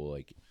people,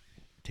 like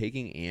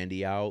taking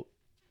Andy out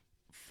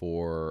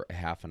for a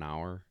half an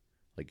hour,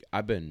 like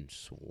I've been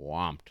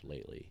swamped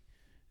lately.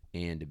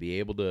 And to be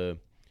able to,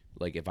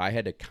 like if I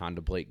had to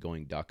contemplate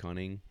going duck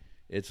hunting,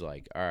 it's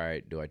like, all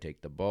right, do I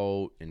take the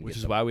boat? Which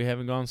is why we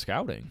haven't gone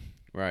scouting.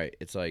 Right.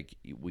 It's like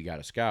we got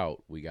to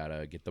scout. We got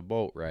to get the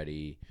boat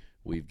ready.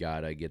 We've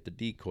got to get the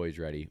decoys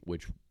ready,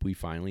 which we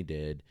finally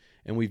did.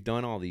 And we've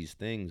done all these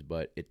things,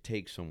 but it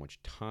takes so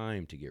much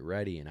time to get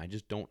ready, and I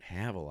just don't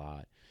have a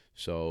lot.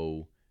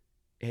 So,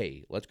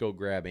 hey, let's go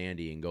grab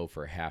Andy and go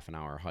for a half an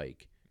hour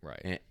hike.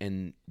 Right.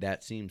 And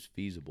that seems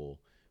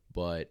feasible,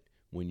 but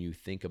when you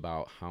think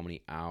about how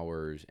many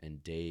hours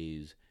and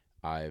days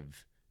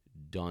I've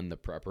done the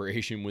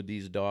preparation with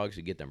these dogs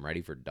to get them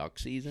ready for duck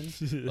season,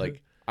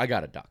 like I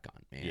got a duck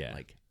hunt, man. Yeah.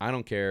 Like I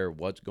don't care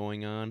what's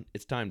going on.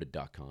 It's time to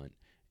duck hunt.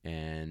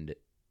 And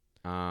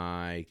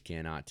I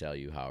cannot tell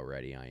you how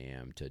ready I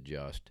am to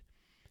just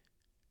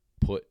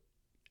put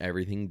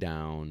everything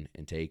down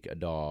and take a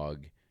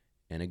dog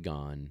and a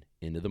gun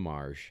into the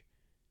marsh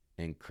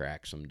and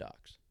crack some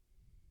ducks.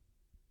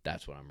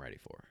 That's what I'm ready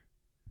for.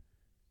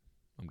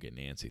 I'm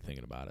getting antsy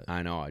thinking about it.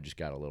 I know. I just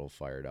got a little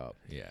fired up.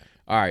 Yeah.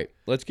 All right.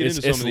 Let's get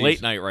into some of these. It's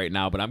late night right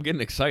now, but I'm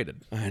getting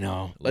excited. I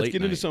know. Let's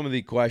get into some of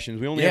the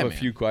questions. We only have a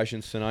few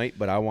questions tonight,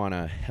 but I want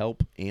to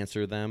help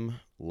answer them.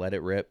 Let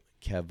it rip.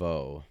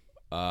 Kevo.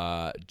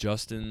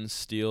 Justin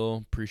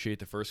Steele, appreciate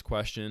the first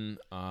question.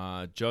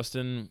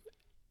 Justin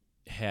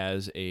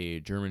has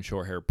a German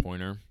Shorthair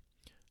Pointer.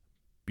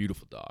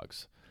 Beautiful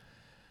dogs.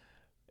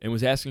 And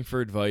was asking for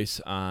advice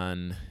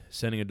on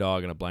sending a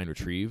dog on a blind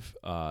retrieve,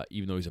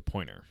 even though he's a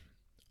pointer.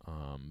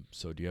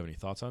 So do you have any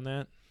thoughts on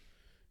that?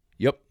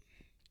 Yep.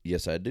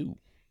 Yes, I do.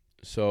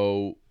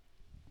 So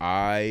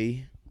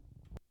I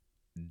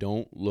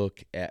don't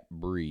look at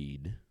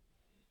breed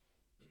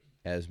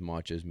as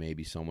much as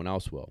maybe someone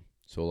else will.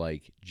 So,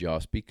 like,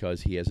 just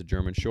because he has a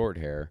German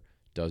Shorthair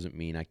doesn't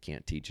mean I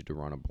can't teach it to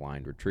run a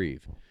blind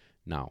retrieve.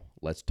 Now,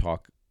 let's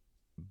talk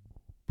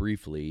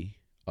briefly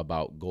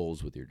about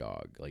goals with your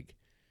dog. Like,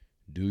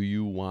 do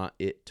you want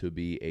it to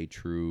be a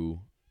true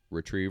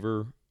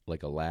retriever,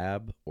 like a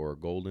lab or a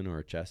golden or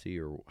a Chessie,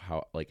 or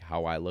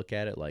how I look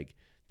at it? Like,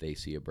 they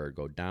see a bird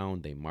go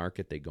down, they mark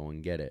it, they go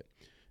and get it.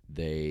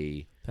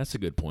 That's a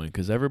good point,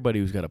 because everybody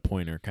who's got a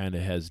pointer kind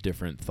of has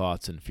different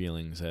thoughts and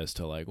feelings as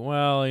to, like,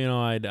 well,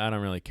 I don't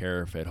really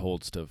care if it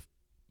holds to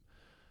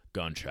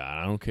gunshot.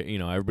 I don't care.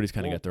 Everybody's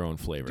kind of got their own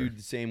flavor. Dude,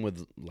 the same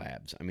with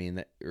labs. I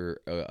mean,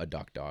 or a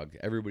duck dog.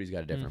 Everybody's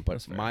got a different.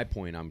 But my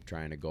point I'm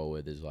trying to go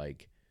with is,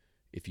 like,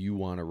 if you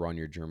want to run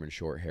your German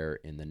Shorthair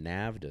in the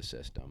NAVDA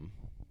system,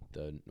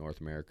 the North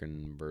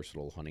American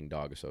Versatile Hunting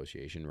Dog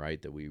Association,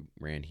 right, that we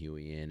ran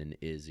Huey in and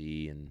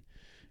Izzy,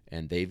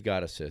 and they've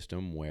got a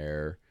system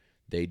where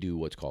they do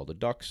what's called a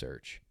duck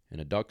search.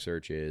 And a duck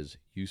search is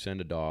you send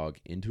a dog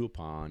into a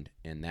pond,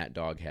 and that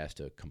dog has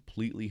to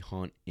completely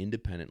hunt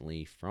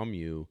independently from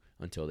you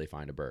until they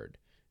find a bird,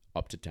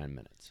 up to 10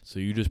 minutes. So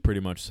you just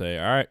pretty much say,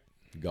 all right,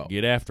 go.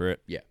 Get after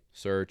it. Yeah.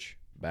 Search,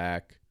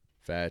 back,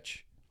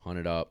 fetch, hunt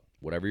it up,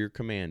 whatever your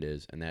command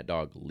is, and that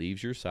dog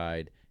leaves your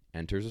side,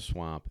 enters a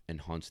swamp,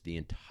 and hunts the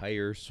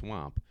entire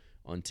swamp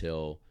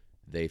until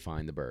they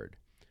find the bird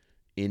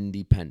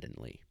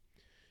independently.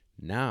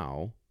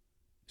 Now,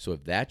 so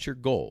if that's your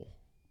goal,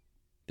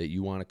 that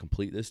you want to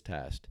complete this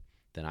test,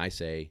 then I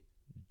say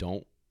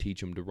don't teach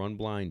them to run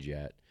blinds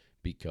yet,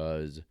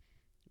 because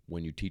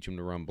when you teach them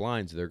to run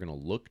blinds, they're going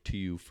to look to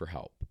you for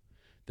help.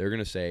 They're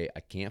going to say,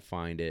 I can't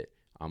find it.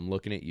 I'm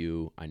looking at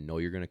you. I know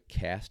you're going to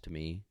cast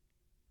me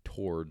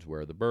towards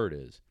where the bird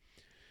is.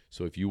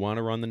 So if you want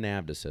to run the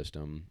NAVDA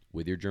system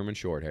with your German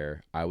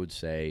Shorthair, I would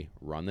say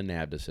run the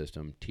NAVDA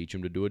system, teach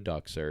them to do a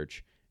duck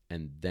search,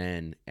 and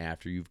then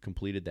after you've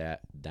completed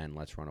that, then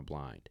let's run a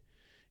blind.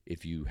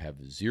 If you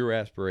have zero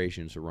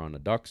aspirations to run a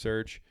duck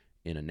search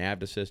in a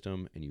NAVDA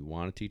system, and you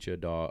want to teach a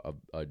dog,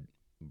 a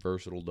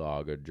versatile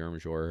dog, a German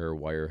Shorthair,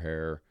 wire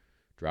hair,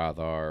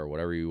 Drathar,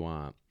 whatever you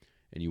want,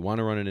 and you want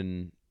to run it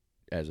in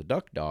as a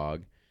duck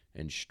dog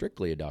and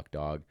strictly a duck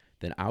dog,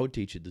 then I would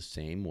teach it the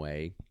same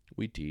way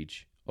we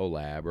teach a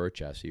lab or a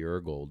Chessie or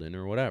a golden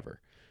or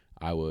whatever.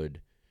 The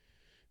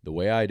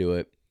way I do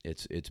it,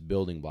 it's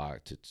building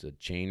blocks. It's a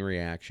chain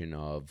reaction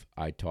of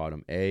I taught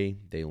them A,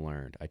 they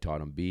learned. I taught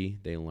them B,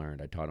 they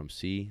learned. I taught them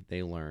C,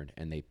 they learned.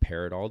 And they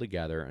pair it all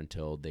together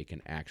until they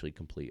can actually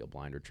complete a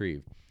blind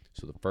retrieve.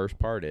 So the first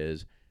part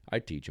is I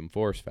teach them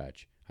force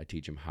fetch. I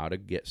teach them how to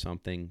get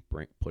something,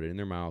 put it in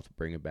their mouth,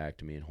 bring it back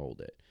to me, and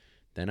hold it.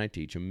 Then I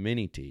teach them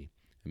mini T.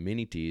 And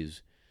mini T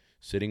is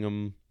sitting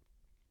them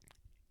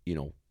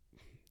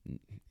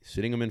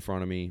in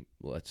front of me.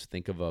 Let's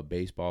think of a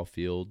baseball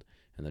field,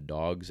 and the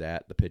dog's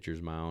at the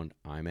pitcher's mound.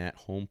 I'm at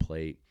home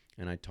plate,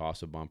 and I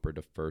toss a bumper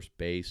to first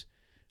base.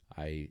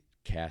 I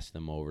cast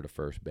them over to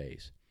first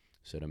base.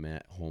 Sit them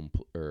at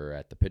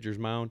at the pitcher's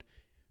mound,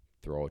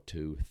 throw it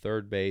to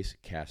third base,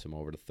 cast them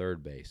over to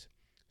third base.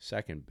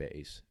 Second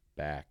base,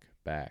 back,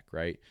 back,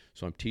 right?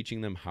 So I'm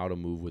teaching them how to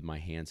move with my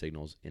hand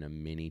signals in a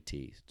mini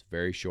tee. It's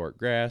very short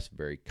grass,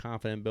 very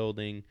confident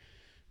building,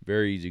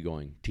 very easy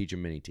going. Teach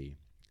them mini tee.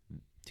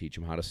 Teach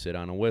them how to sit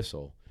on a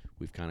whistle.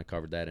 We've kind of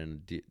covered that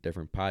in a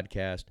different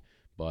podcast,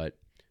 but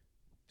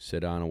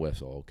sit on a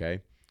whistle, okay?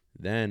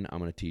 Then I'm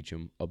going to teach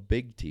them a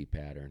big tee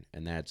pattern,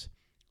 and that's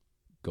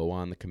go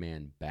on the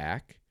command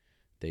back.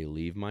 They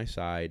leave my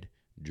side,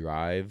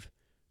 drive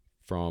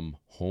from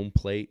home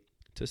plate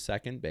to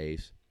second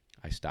base.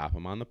 I stop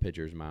them on the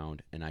pitcher's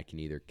mound, and I can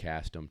either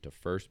cast them to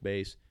first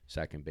base,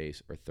 second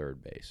base, or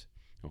third base,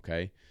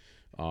 okay?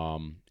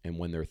 And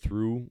when they're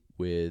through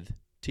with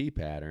tee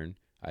pattern,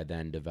 I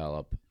then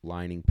develop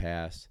lining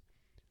pass,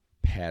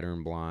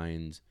 pattern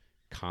blinds,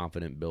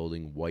 confident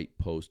building, white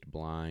post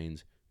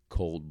blinds,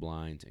 cold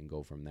blinds, and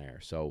go from there.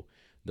 So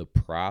the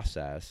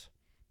process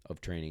of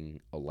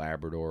training a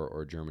Labrador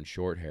or a German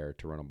Shorthair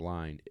to run a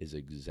blind is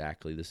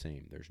exactly the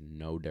same. There's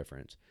no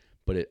difference.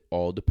 But it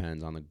all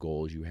depends on the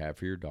goals you have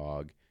for your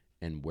dog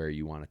and where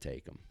you want to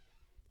take them.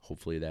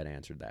 Hopefully that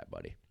answered that,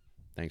 buddy.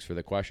 Thanks for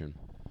the question.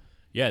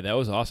 Yeah, that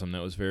was awesome.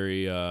 That was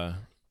very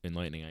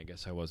enlightening. I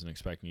guess I wasn't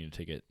expecting you to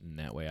take it in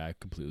that way. I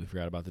completely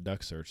forgot about the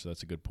duck search, so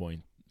that's a good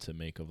point to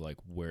make of like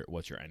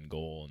what's your end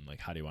goal and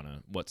like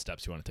what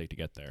steps you want to take to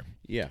get there.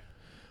 Yeah.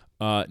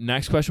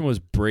 Next question was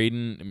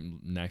Braden.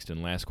 Next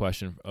and last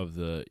question of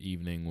the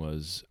evening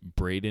was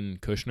Braden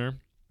Kushner.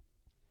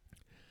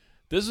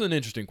 This is an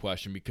interesting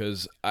question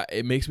because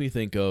it makes me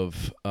think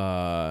of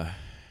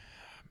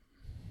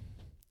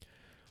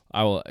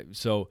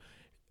So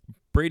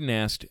Braden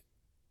asked,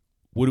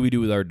 what do we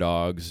do with our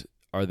dogs?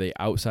 Are they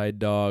outside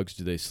dogs?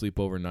 Do they sleep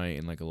overnight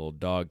in like a little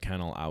dog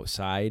kennel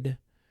outside?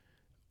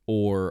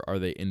 Or are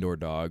they indoor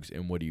dogs?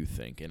 And what do you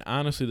think? And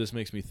honestly, this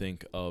makes me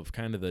think of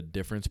kind of the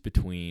difference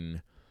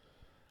between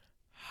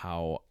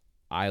how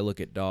I look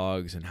at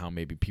dogs and how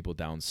maybe people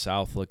down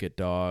south look at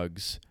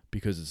dogs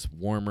because it's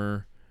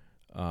warmer.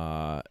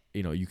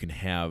 You can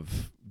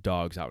have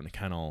dogs out in a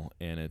kennel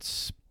and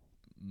it's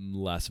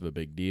less of a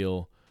big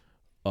deal.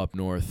 Up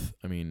north,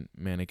 I mean,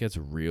 man, it gets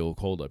real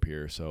cold up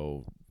here.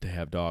 So to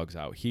have dogs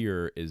out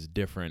here is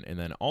different. And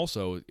then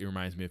also it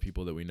reminds me of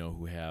people that we know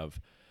who have,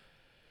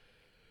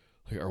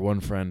 like our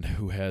one friend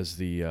who has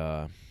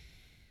the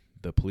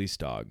police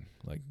dog.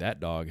 Like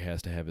that dog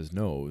has to have his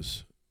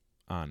nose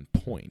on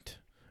point.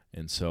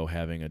 And so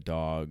having a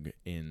dog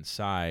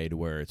inside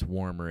where it's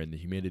warmer and the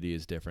humidity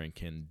is different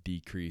can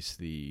decrease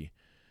the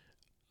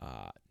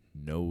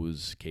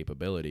nose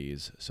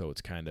capabilities. So it's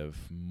kind of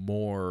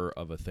more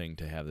of a thing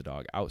to have the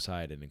dog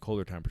outside and in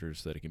colder temperatures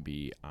so that it can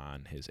be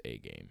on his A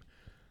game.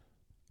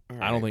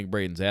 Right. I don't think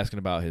Braden's asking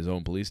about his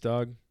own police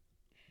dog,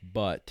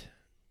 but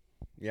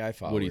yeah, I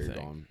follow what do you where you're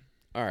think? going.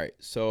 All right,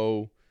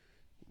 so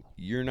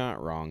you're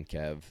not wrong,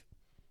 Kev.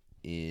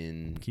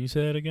 Can you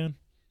say that again?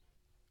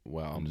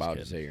 Well, I'm about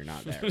to say you're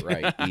not that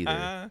right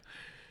either.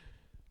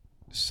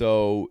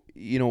 So,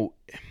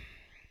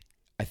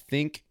 I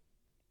think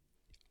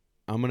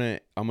I'm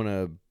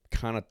gonna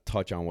kind of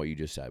touch on what you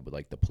just said with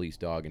like the police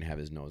dog and have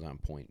his nose on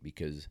point,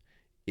 because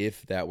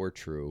if that were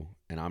true,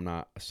 and I'm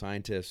not a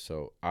scientist,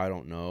 so I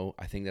don't know,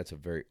 I think that's a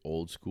very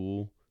old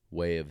school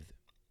way of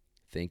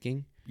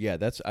thinking. Yeah,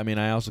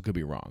 I also could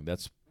be wrong.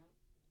 That's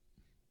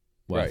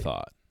what right. I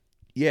thought.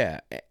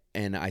 Yeah,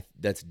 and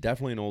that's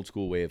definitely an old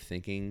school way of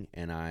thinking,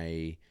 and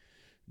I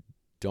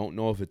don't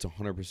know if it's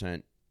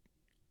 100%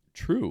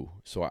 true,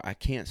 so I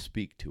can't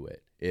speak to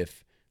it.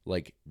 If,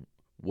 like,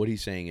 what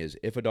he's saying is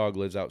if a dog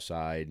lives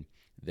outside,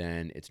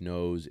 then its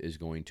nose is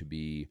going to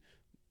be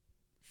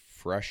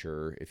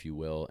fresher, if you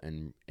will,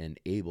 and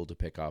able to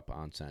pick up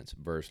on scents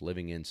versus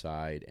living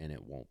inside and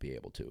it won't be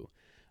able to.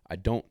 I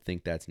don't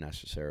think that's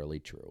necessarily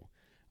true.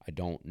 I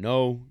don't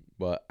know,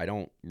 but I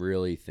don't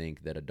really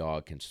think that a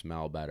dog can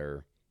smell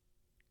better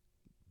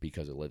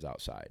because it lives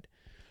outside.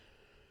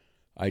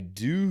 I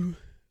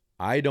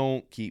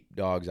don't keep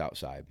dogs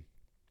outside.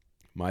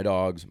 My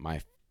dogs,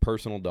 my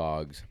personal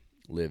dogs,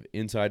 live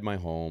inside my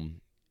home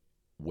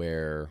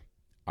where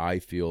I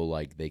feel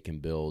like they can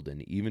build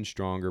an even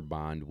stronger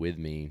bond with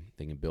me.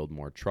 They can build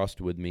more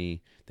trust with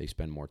me. They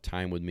spend more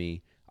time with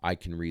me. I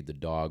can read the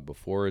dog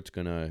before it's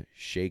going to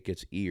shake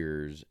its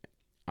ears.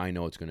 I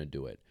know it's going to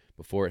do it.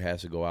 Before it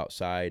has to go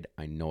outside,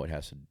 I know it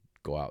has to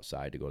go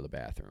outside to go to the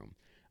bathroom.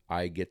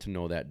 I get to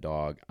know that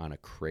dog on a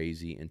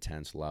crazy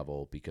intense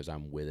level because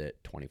I'm with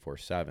it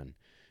 24/7.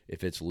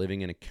 If it's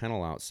living in a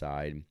kennel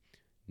outside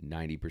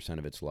 90%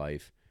 of its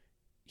life,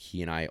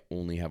 he and I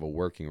only have a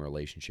working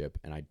relationship,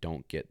 and I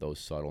don't get those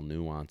subtle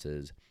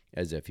nuances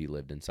as if he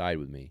lived inside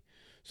with me.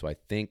 So I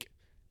think,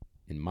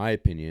 in my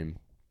opinion,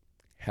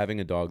 having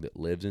a dog that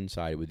lives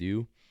inside with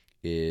you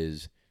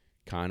is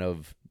kind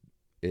of,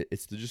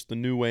 it's just the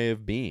new way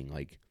of being.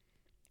 Like,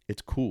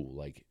 it's cool.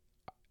 Like,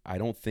 I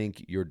don't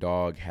think your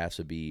dog has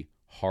to be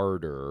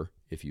harder,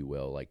 if you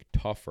will, like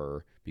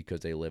tougher, because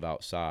they live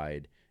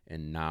outside,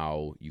 and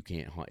now you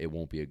can't hunt. It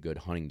won't be a good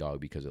hunting dog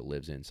because it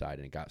lives inside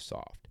and it got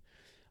soft.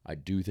 I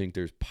do think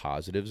there's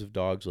positives of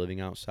dogs living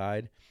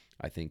outside.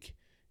 I think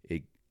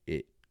it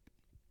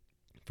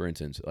for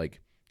instance,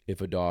 like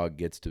if a dog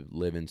gets to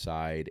live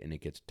inside and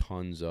it gets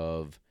tons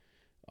of,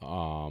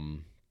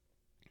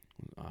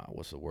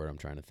 what's the word I'm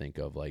trying to think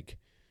of? Like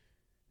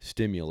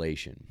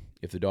stimulation.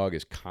 If the dog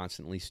is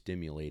constantly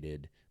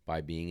stimulated by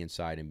being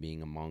inside and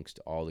being amongst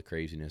all the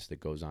craziness that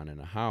goes on in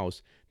a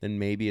house, then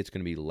maybe it's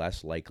going to be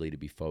less likely to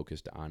be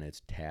focused on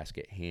its task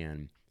at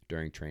hand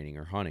during training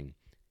or hunting.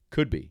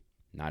 Could be.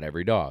 Not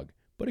every dog,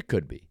 but it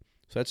could be.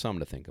 So that's something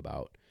to think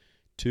about.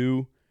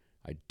 2,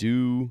 I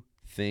do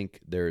think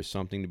there is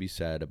something to be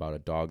said about a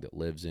dog that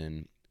lives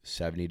in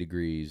 70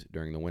 degrees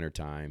during the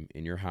wintertime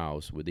in your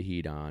house with the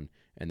heat on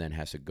and then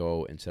has to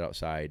go and sit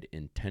outside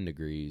in 10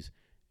 degrees.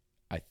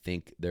 I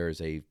think there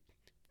is a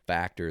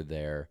factor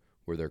there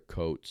where their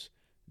coats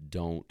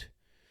don't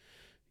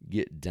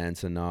get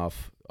dense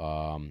enough.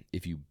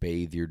 If you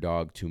bathe your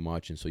dog too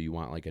much, and so you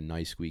want like a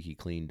nice squeaky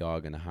clean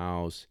dog in the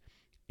house,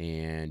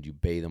 and you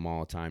bathe them all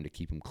the time to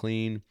keep them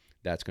clean,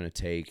 that's going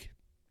to take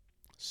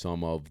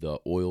some of the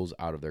oils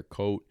out of their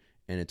coat,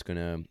 and it's going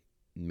to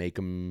make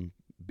them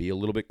be a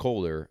little bit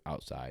colder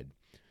outside.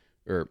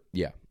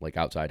 Like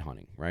outside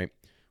hunting, right?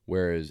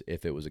 Whereas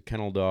if it was a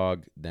kennel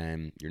dog,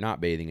 then you're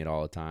not bathing it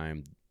all the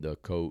time. The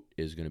coat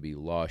is going to be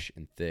lush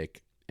and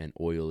thick and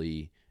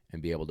oily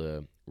and be able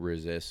to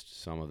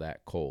resist some of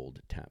that cold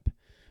temp.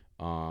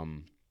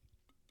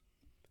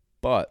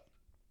 But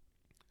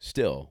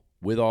still,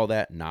 with all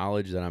that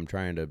knowledge that I'm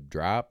trying to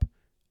drop,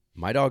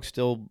 my dogs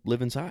still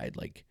live inside.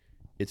 Like,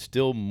 it's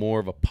still more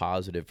of a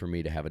positive for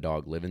me to have a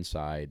dog live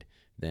inside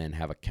than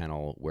have a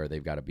kennel where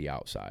they've got to be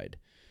outside.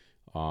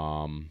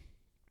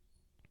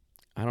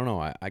 I don't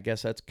know. I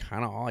guess that's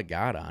kind of all I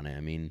got on it.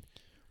 I mean,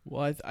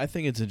 well, I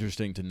think it's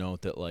interesting to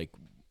note that like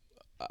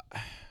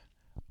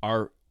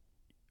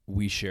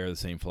we share the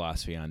same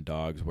philosophy on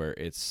dogs, where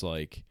it's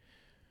like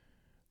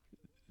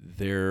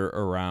they're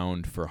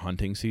around for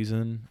hunting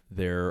season,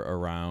 they're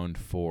around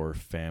for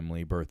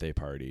family birthday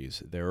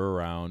parties, they're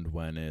around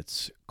when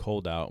it's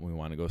cold out and we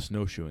want to go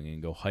snowshoeing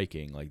and go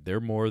hiking. Like, they're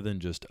more than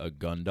just a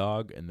gun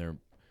dog, and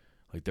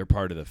they're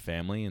part of the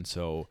family. And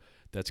so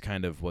that's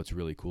kind of what's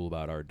really cool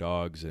about our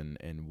dogs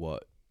and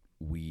what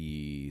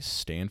we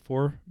stand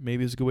for,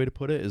 maybe is a good way to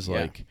put it, is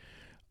like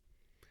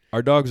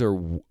our dogs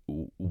are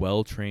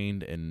well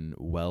trained and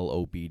well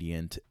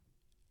obedient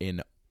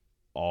in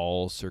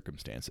all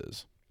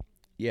circumstances.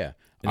 Yeah.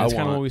 And that's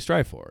kind of what we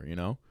strive for, you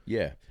know?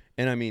 Yeah.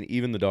 And I mean,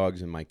 even the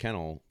dogs in my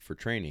kennel for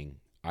training,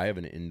 I have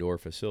an indoor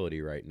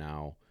facility right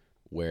now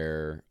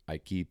where I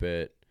keep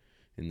it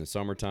in the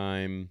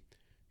summertime.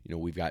 You know,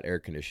 we've got air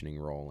conditioning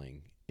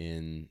rolling.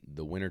 In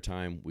the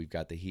wintertime, we've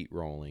got the heat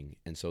rolling.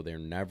 And so they're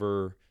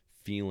never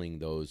feeling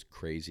those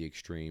crazy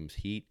extremes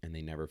heat, and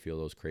they never feel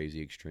those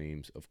crazy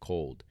extremes of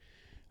cold.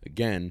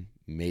 Again,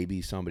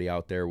 maybe somebody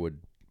out there would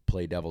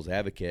play devil's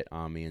advocate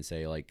on me and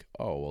say like,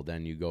 oh, well,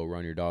 then you go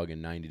run your dog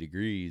in 90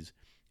 degrees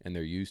and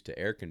they're used to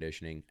air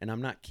conditioning. And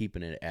I'm not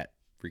keeping it at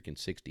freaking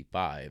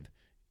 65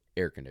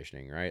 air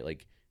conditioning, right?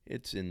 Like,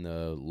 it's in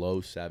the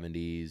low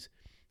 70s.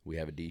 We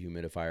have a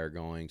dehumidifier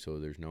going, so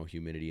there's no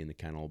humidity in the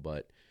kennel.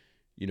 But,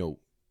 you know,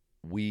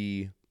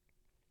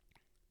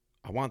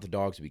 I want the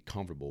dogs to be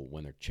comfortable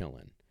when they're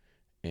chilling.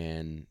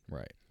 And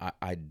right.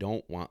 I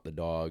don't want the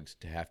dogs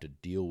to have to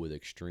deal with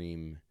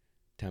extreme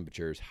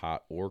temperatures,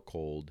 hot or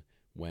cold,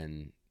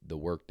 when the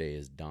workday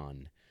is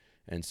done.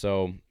 And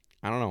so,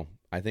 I don't know.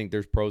 I think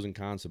there's pros and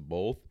cons of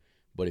both.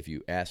 But if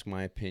you ask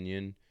my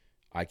opinion,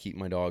 I keep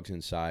my dogs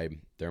inside.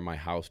 They're my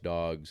house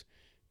dogs.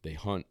 They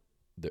hunt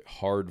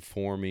hard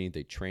for me.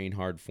 They train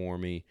hard for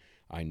me.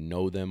 I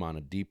know them on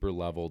a deeper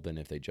level than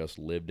if they just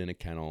lived in a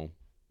kennel.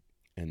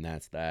 And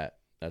that's that.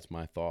 That's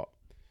my thought.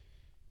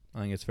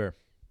 I think it's fair.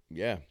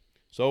 Yeah.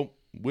 So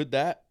with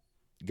that,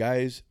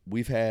 guys,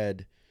 we've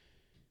had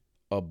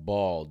a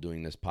ball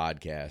doing this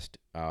podcast.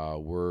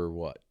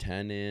 We're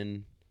 10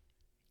 in,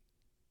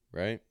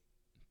 right?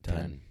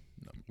 10.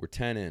 No. We're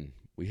 10 in.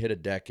 We hit a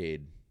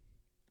decade.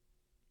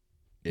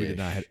 We did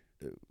not hit.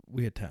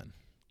 We hit 10.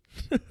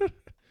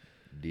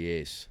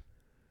 Diez.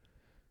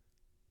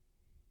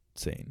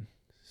 Insane.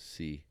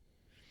 C.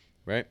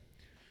 Right?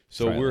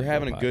 So we're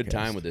having a good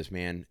time with this,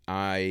 man.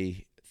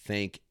 I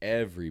thank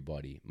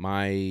everybody.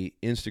 My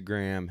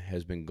Instagram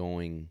has been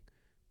going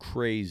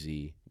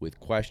crazy with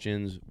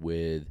questions,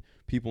 with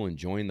people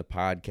enjoying the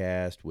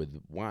podcast,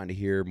 with wanting to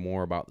hear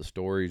more about the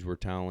stories we're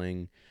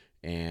telling.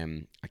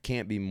 And I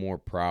can't be more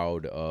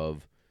proud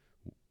of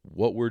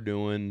what we're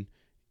doing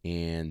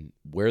and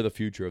where the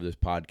future of this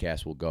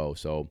podcast will go.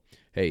 So,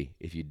 hey,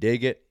 if you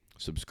dig it,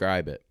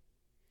 subscribe it.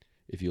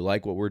 If you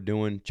like what we're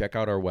doing, check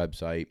out our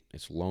website.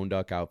 It's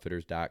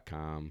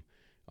loneduckoutfitters.com.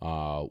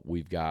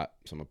 We've got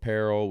some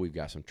apparel. We've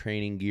got some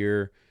training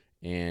gear.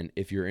 And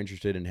if you're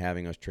interested in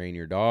having us train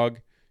your dog,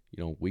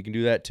 you know, we can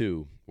do that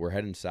too. We're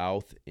heading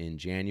south in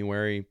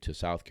January to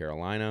South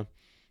Carolina.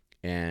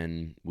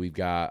 And we've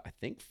got, I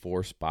think,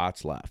 4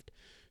 spots left.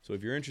 So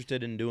if you're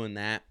interested in doing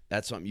that,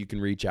 that's something you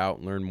can reach out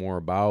and learn more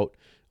about.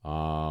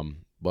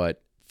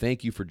 But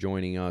thank you for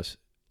joining us.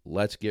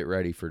 Let's get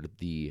ready for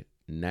the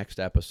next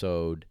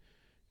episode.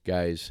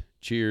 Guys,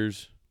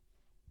 cheers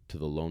to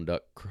the Lone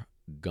Duck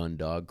Gun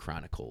Dog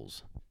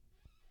Chronicles.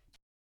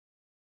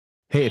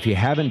 Hey, if you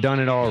haven't done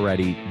it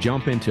already,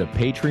 jump into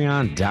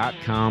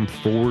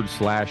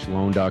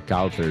patreon.com/Lone Duck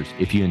Outfitters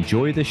if you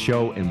enjoy the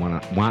show and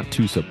want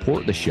to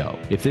support the show.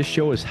 If this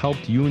show has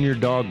helped you and your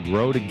dog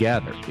grow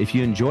together, if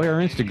you enjoy our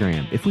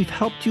Instagram, if we've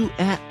helped you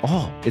at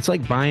all, it's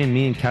like buying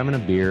me and Kevin a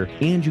beer,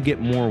 and you get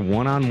more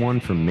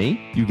one-on-one from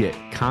me. You get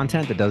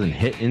content that doesn't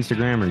hit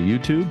Instagram or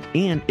YouTube,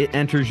 and it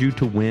enters you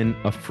to win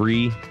a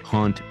free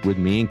hunt with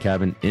me and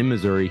Kevin in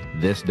Missouri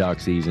this duck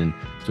season.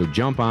 So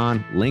jump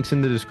on, links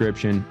in the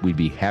description. We'd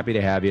be happy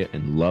to have you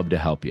and love to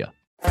help you.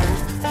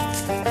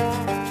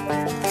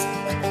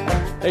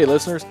 Hey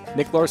listeners,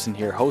 Nick Larson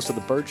here, host of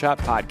the Birdshot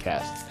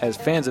Podcast. As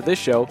fans of this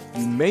show,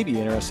 you may be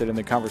interested in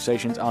the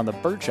conversations on the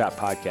Birdshot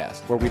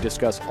Podcast, where we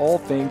discuss all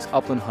things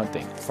upland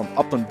hunting, from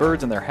upland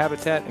birds and their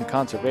habitat and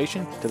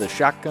conservation, to the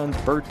shotguns,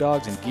 bird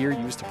dogs, and gear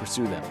used to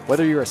pursue them.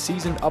 Whether you're a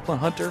seasoned upland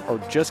hunter or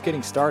just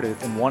getting started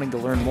and wanting to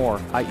learn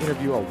more, I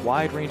interview a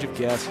wide range of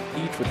guests,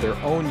 each with their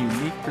own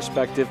unique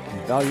perspective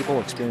and valuable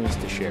experience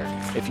to share.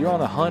 If you're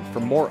on the hunt for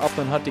more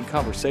upland hunting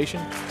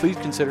conversation, please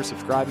consider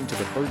subscribing to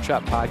the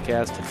Birdshot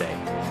Podcast today.